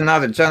imagine now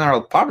the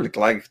general public,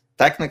 like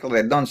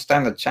technically they don't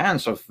stand a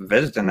chance of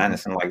visiting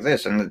anything like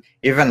this, and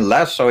even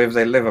less so if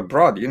they live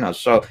abroad,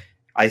 So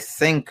I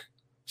think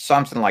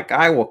something like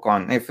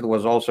IWOCon, if it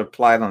was also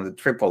applied on the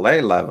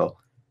AAA level,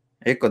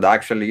 it could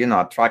actually,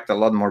 attract a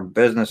lot more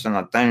business and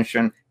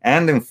attention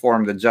and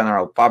inform the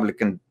general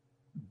public in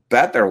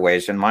better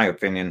ways, in my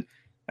opinion,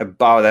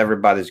 about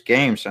everybody's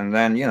games. And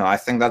then, I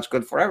think that's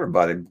good for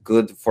everybody,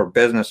 good for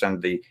business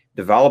and the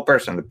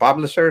developers and the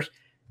publishers,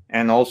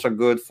 and also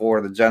good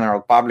for the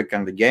general public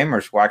and the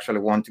gamers who actually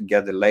want to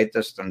get the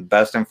latest and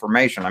best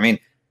information. I mean,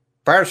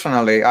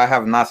 personally, I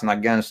have nothing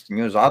against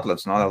news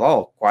outlets, not at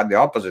all. Quite the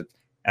opposite.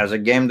 As a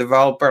game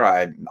developer,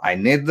 I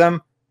need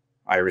them,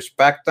 I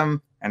respect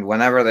them, and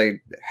whenever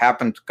they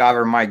happen to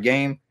cover my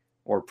game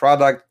or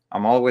product,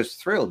 I'm always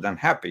thrilled and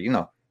happy,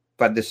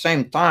 But at the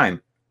same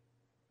time,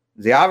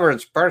 the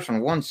average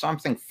person wants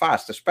something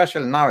fast,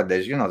 especially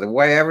nowadays, the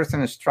way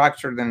everything is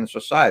structured in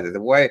society,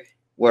 the way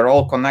we're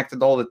all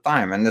connected all the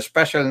time, and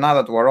especially now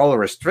that we're all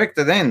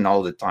restricted in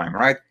all the time,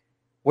 right?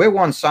 We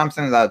want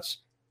something that's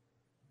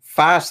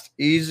fast,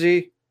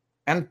 easy,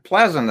 and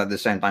pleasant at the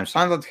same time,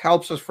 something that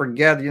helps us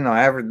forget,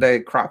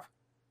 everyday crap.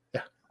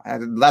 Yeah.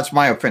 That's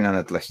my opinion,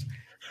 at least.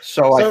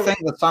 So I think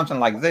that something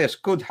like this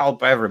could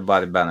help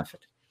everybody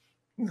benefit.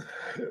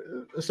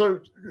 So,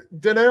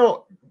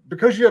 Danelle,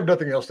 because you have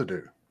nothing else to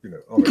do,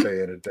 on a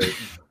day in and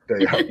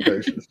day out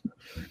basis,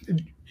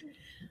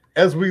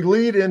 as we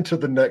lead into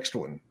the next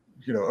one,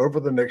 over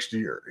the next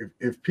year,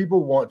 if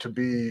people want to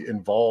be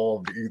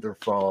involved either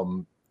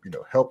from,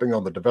 helping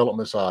on the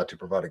development side to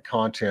providing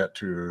content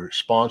to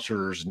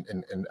sponsors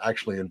and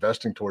actually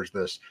investing towards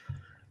this,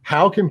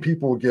 how can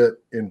people get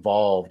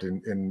involved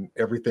in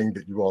everything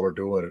that you all are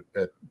doing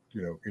at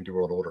Indie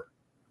World Order?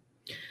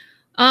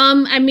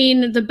 I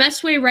mean, the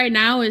best way right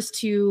now is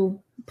to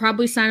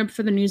probably sign up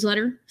for the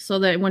newsletter so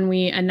that when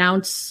we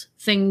announce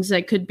things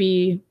that could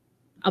be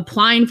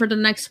applying for the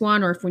next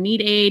one, or if we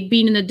need aid,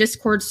 being in the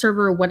Discord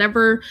server or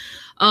whatever,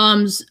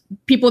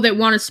 people that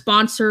want to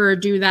sponsor or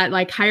do that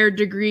like higher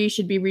degree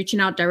should be reaching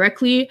out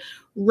directly.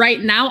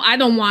 Right now, I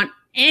don't want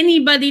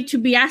anybody to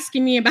be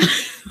asking me about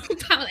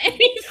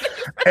anything.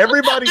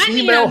 Everybody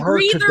email her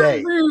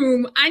today.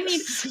 Room. I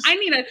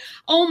need a,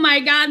 oh my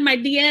God, my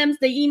DMs,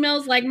 the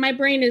emails, like my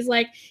brain is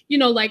like,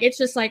 like it's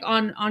just like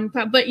on,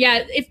 but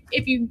yeah,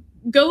 if you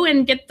go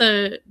and get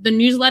the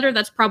newsletter,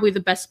 that's probably the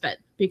best bet,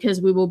 because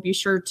we will be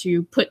sure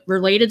to put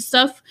related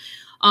stuff.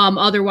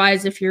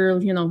 Otherwise, if you're,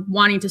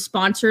 wanting to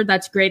sponsor,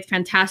 that's great.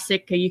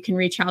 Fantastic. You can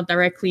reach out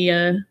directly.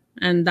 And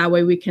that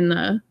way we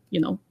can,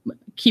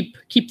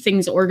 keep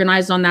things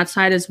organized on that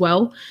side as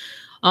well.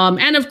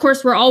 And of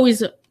course, we're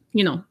always,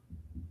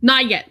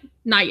 not yet.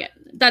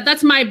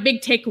 That's my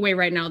big takeaway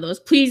right now, though.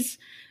 Please,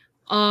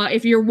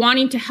 if you're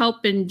wanting to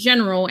help in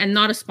general and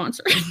not a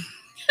sponsor,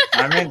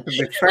 I mean, to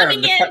be fair, let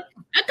me get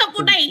a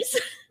couple days.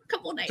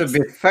 To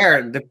be fair,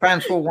 it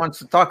depends who wants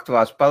to talk to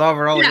us. But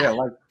overall,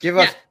 like give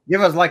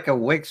us like a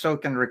week so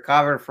we can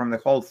recover from the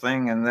whole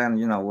thing, and then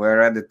we're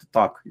ready to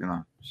talk.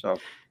 So.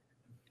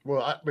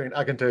 Well, I mean,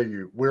 I can tell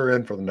you, we're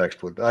in for the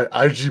next one.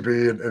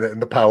 IGB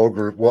and the Powell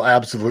Group will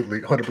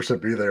absolutely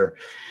 100% be there.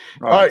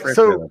 All right,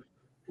 so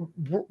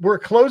we're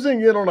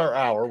closing in on our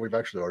hour. We've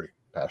actually already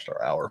passed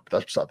our hour, but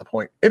that's beside the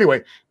point.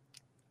 Anyway,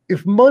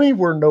 if money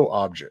were no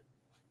object,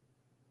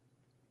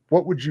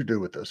 what would you do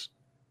with this?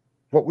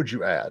 What would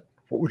you add?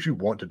 What would you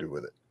want to do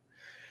with it?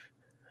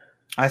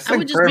 I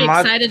would just be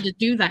excited to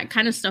do that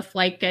kind of stuff,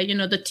 like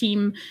the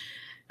team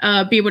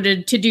be able to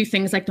do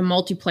things like the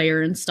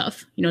multiplayer and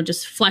stuff.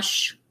 Just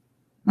flesh.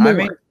 More. I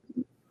mean,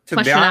 to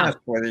be honest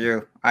with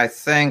you, I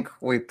think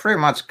we pretty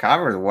much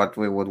covered what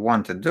we would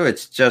want to do.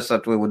 It's just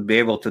that we would be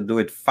able to do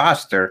it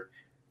faster,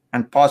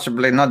 and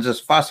possibly not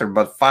just faster,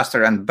 but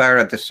faster and better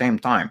at the same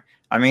time.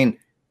 I mean,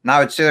 now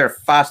it's either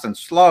fast and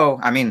slow.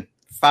 I mean,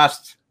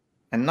 fast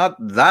and not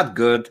that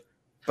good,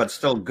 but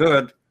still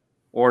good,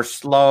 or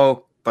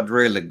slow, but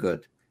really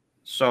good.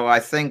 So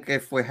I think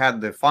if we had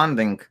the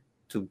funding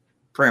to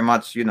pretty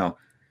much,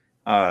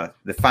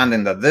 the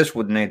funding that this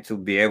would need to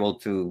be able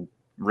to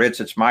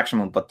reach its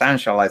maximum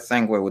potential, I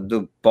think we would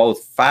do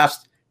both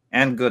fast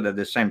and good at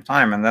the same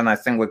time. And then I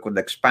think we could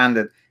expand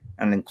it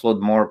and include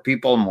more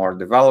people, more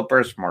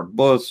developers, more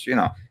booths,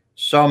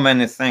 so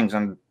many things,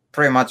 and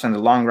pretty much in the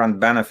long run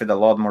benefit a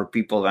lot more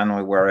people than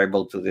we were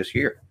able to this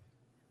year.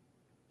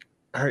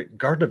 All right,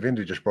 Garden of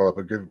Indie just brought up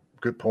a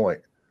good point.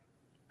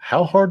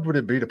 How hard would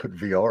it be to put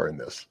VR in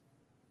this?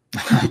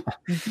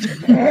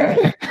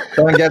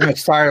 Don't get me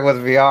started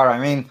with VR. I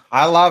mean,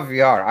 I love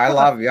VR.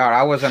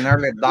 I was an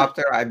early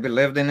adopter. I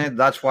believed in it.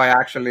 That's why I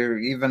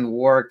actually even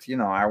worked,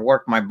 I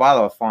worked my butt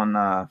off on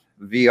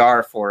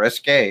VR for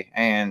SK,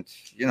 and,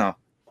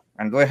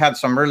 and we had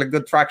some really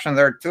good traction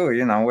there too.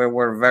 We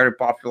were very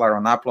popular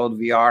on Upload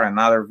VR and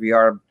other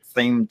VR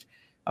themed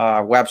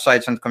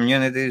websites and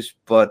communities,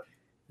 but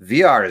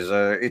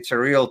VR it's a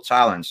real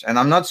challenge. And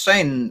I'm not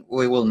saying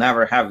we will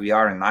never have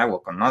VR in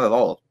iWalkon, not at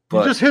all.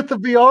 But, you just hit the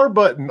VR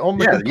button on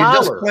the compiler. You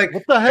just click.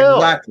 What the hell?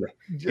 Exactly.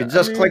 You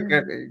just click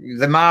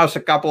the mouse a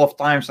couple of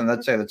times, and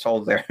that's it. It's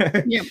all there.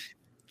 Yeah.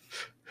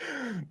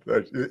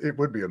 It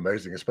would be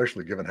amazing,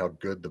 especially given how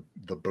good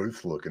the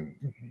booth look and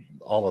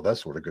all of that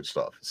sort of good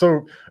stuff.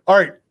 So, all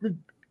right.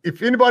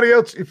 If anybody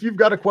else, if you've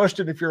got a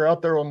question, if you're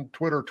out there on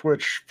Twitter,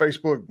 Twitch,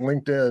 Facebook,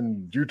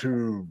 LinkedIn,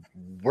 YouTube,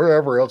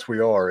 wherever else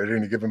we are at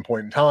any given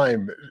point in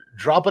time,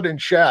 drop it in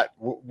chat.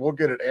 We'll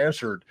get it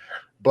answered.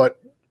 But,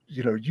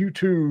 you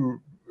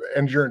two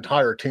and your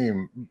entire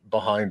team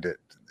behind it,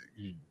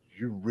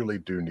 you really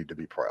do need to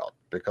be proud,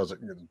 because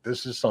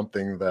this is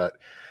something that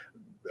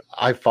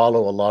I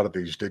follow a lot of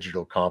these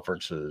digital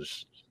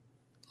conferences,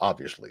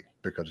 obviously,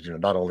 because,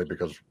 not only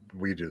because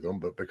we do them,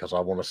 but because I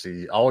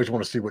always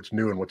want to see what's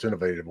new and what's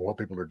innovative and what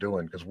people are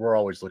doing, because we're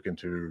always looking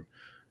to,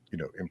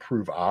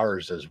 improve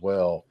ours as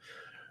well.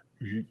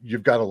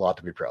 You've got a lot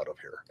to be proud of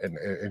here,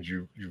 and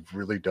you've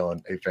really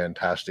done a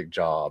fantastic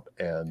job,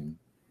 and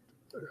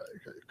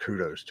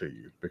kudos to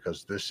you,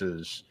 because this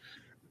is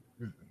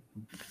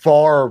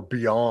far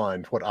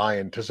beyond what I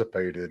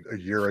anticipated a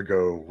year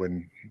ago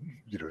when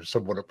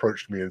someone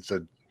approached me and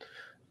said,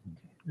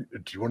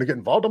 do you want to get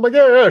involved? I'm like,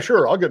 yeah,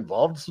 sure, I'll get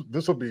involved.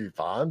 This will be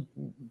fine.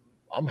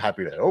 I'm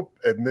happy to help.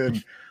 And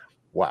then,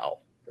 wow,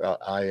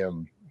 I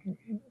am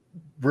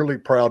really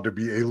proud to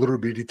be a little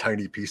bitty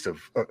tiny piece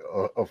of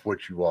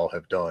what you all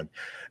have done.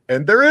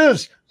 And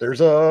there's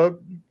a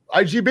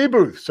IGB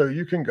booth, so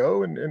you can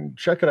go and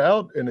check it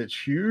out, and it's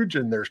huge,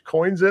 and there's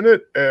coins in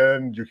it,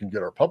 and you can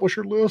get our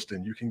publisher list,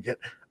 and you can get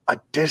a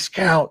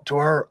discount to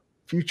our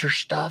future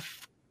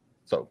stuff.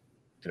 So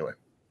anyway,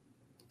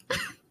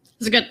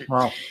 It's good.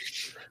 Well,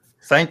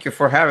 thank you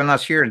for having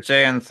us here,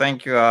 Jay, and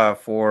thank you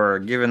for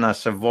giving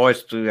us a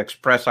voice to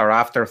express our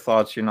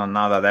afterthoughts.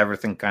 Now that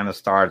everything kind of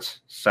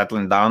starts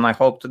settling down, I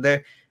hope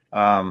today.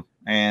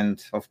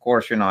 And of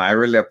course, I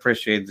really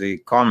appreciate the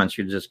comments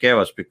you just gave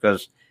us,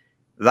 because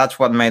that's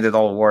what made it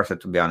all worth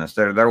it, to be honest.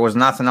 There was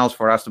nothing else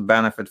for us to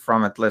benefit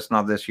from, at least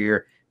not this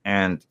year.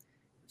 And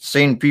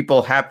seeing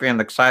people happy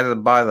and excited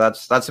about it,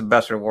 that's the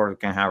best reward we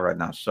can have right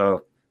now.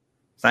 So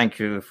thank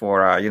you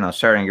for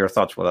sharing your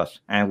thoughts with us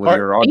and with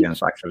your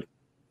audience, actually.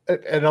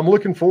 And I'm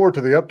looking forward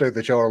to the update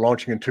that y'all are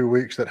launching in 2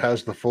 weeks that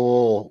has the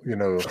full,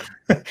 VR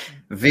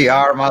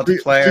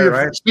multiplayer,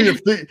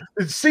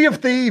 right? Sea of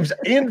Thieves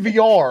in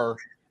VR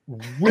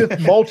with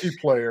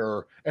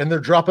multiplayer, and they're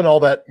dropping all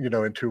that,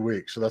 in 2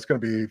 weeks. So that's going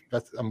to be,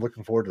 I'm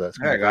looking forward to that. It's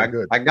going to be very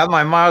good. I got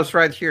my mouse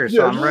right here,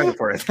 so I'm ready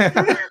for it.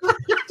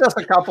 Just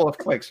a couple of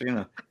clicks,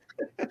 All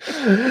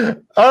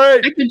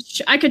right.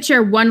 I could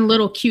share one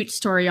little cute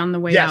story on the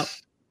way out.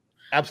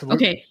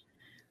 Absolutely. Okay.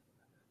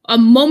 A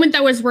moment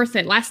that was worth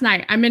it. Last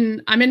night, I'm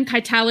in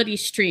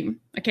Kitality's stream.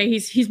 Okay,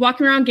 he's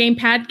walking around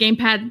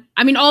Gamepad.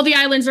 I mean, all the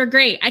islands are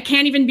great. I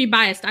can't even be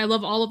biased. I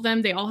love all of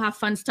them. They all have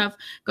fun stuff.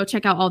 Go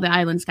check out all the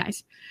islands,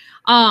 guys.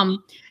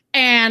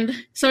 And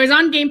so he's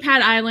on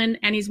Gamepad Island,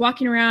 and he's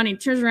walking around. He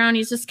turns around.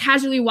 He's just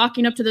casually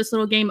walking up to this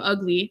little game,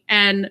 Ugly,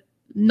 and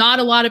not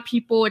a lot of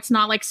people. It's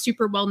not like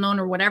super well known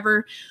or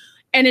whatever.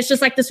 And it's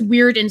just like this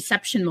weird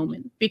inception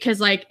moment, because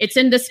like it's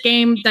in this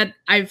game that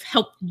I've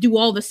helped do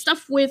all the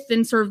stuff with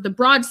in sort of the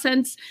broad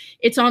sense.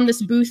 It's on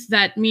this booth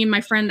that me and my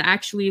friend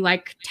actually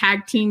like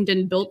tag teamed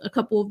and built a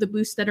couple of the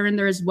booths that are in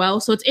there as well.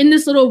 So it's in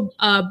this little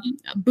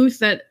booth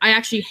that I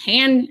actually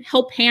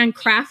help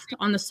handcraft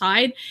on the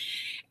side.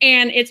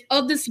 And it's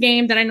of this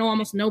game that I know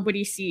almost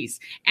nobody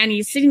sees. And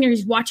he's sitting there,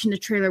 he's watching the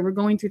trailer. We're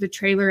going through the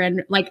trailer,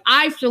 and like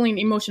I'm feeling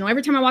emotional.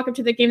 Every time I walk up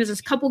to the game, there's this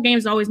couple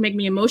games that always make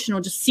me emotional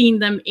just seeing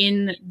them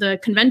in the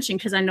convention,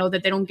 because I know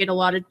that they don't get a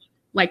lot of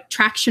like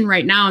traction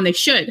right now, and they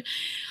should.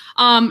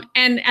 And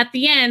at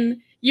the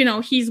end,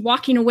 he's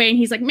walking away and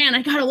he's like, man,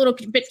 I got a little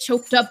bit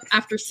choked up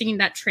after seeing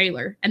that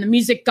trailer, and the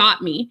music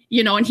got me,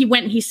 and he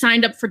went and he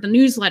signed up for the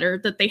newsletter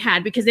that they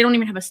had, because they don't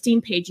even have a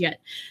Steam page yet.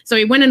 So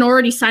he went and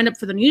already signed up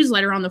for the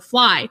newsletter on the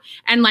fly.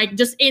 And like,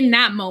 just in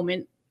that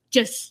moment,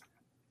 just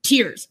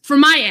tears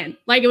from my end.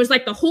 Like, it was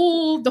like the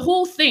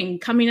whole thing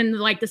coming into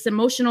like this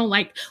emotional,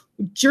 like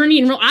journey.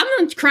 And I'm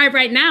going to cry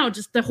right now,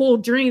 just the whole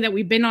journey that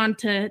we've been on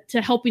to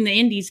helping the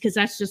indies. Cause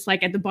that's just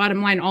like at the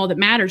bottom line, all that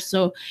matters.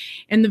 So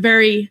in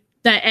the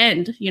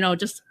end,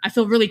 just I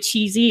feel really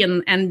cheesy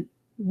and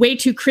way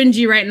too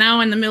cringy right now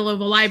in the middle of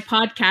a live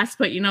podcast,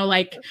 but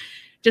like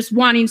just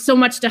wanting so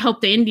much to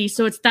help the indies.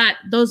 So it's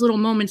those little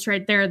moments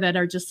right there that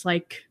are just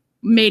like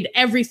made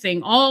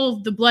everything, all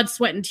of the blood,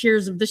 sweat, and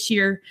tears of this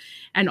year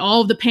and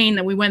all of the pain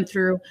that we went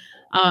through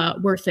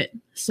worth it.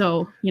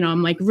 So,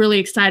 I'm like really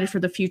excited for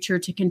the future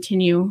to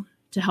continue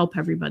to help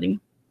everybody.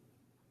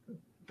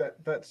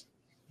 That's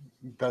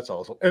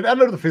awesome. And I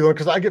know the feeling,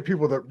 because I get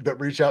people that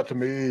reach out to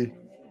me.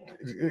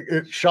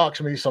 It shocks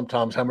me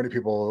sometimes how many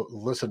people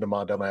listen to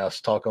my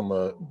dumbass talk on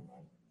the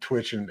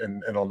Twitch and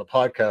on the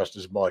podcast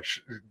as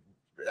much.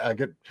 I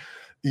get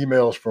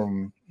emails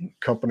from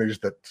companies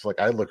that's like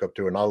I look up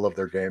to and I love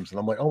their games, and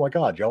I'm like, oh my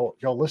God, y'all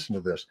listen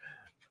to this.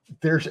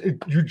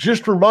 You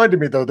just reminded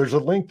me though, there's a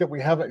link that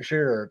we haven't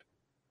shared.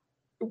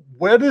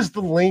 What is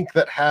the link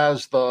that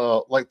has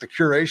the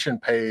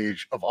curation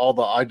page of all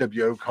the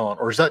IWO con,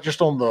 or is that just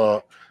on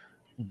the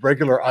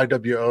regular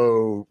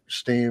IWO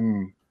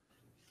Steam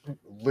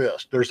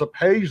list? There's a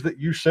page that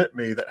you sent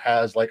me that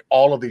has like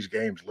all of these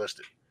games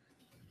listed,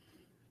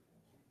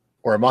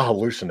 or am I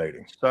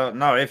hallucinating? So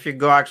no, if you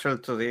go actually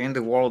to the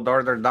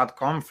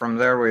indieworldorder.com, from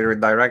there we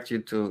redirect you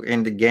to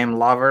Indie Game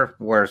Lover,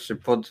 where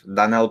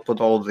Danielle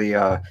put all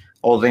the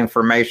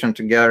information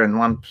together in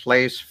one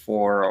place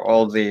for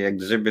all the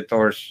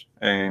exhibitors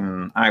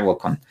in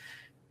IWOCon.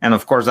 And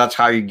of course, that's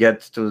how you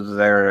get to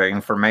their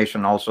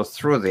information also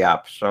through the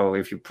app. So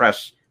if you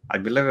press, I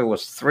believe it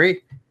was 3,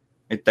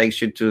 it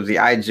takes you to the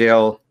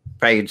IGL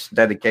page,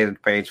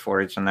 dedicated page for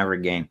each and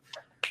every game.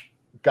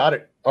 Got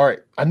it. All right.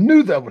 I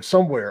knew that was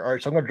somewhere. All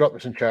right. So I'm going to drop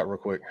this in chat real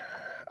quick.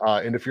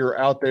 And if you're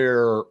out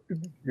there,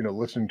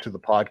 listening to the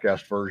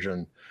podcast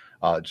version,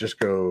 just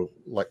go,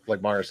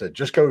 like Myra said,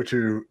 just go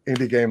to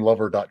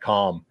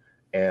indiegamelover.com,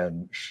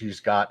 and she's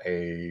got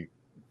a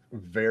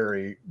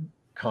very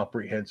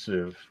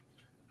comprehensive,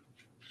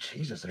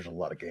 Jesus, there's a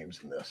lot of games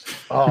in this.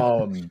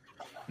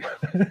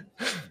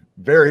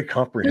 Very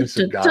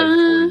comprehensive guide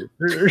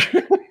for you.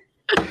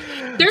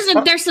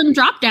 There's some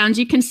drop downs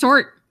you can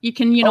sort. You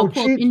can, pull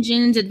up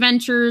engines,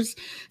 adventures,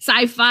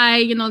 sci-fi.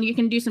 You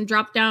can do some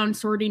drop down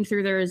sorting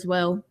through there as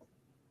well.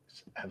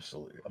 It's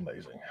absolutely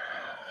amazing.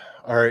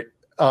 All right,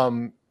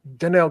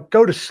 Danielle,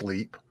 go to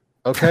sleep.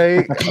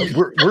 Okay,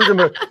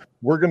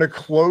 we're gonna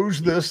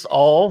close this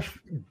off.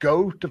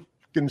 Go to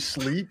fucking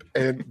sleep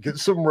and get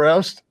some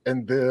rest,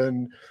 and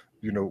then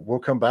we'll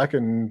come back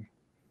and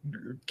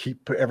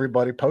keep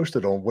everybody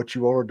posted on what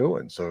you all are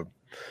doing. So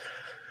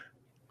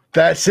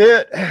That's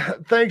it.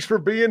 Thanks for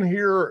being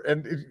here.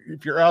 And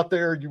if you're out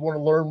there, you want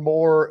to learn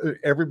more,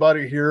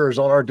 everybody here is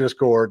on our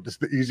Discord. It's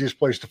the easiest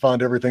place to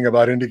find everything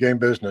about indie game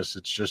business.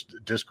 It's just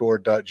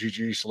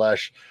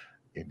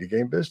discord.gg/indie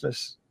game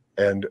business.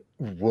 And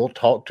we'll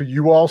talk to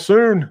you all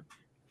soon.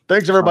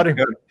 Thanks, everybody.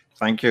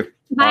 Thank you.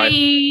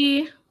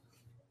 Bye.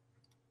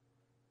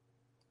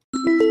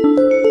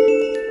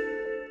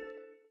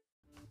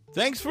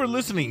 Thanks for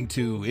listening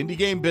to Indie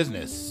Game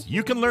Business.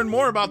 You can learn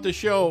more about the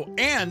show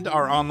and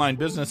our online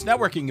business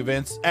networking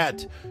events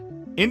at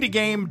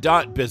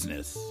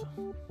indiegame.business.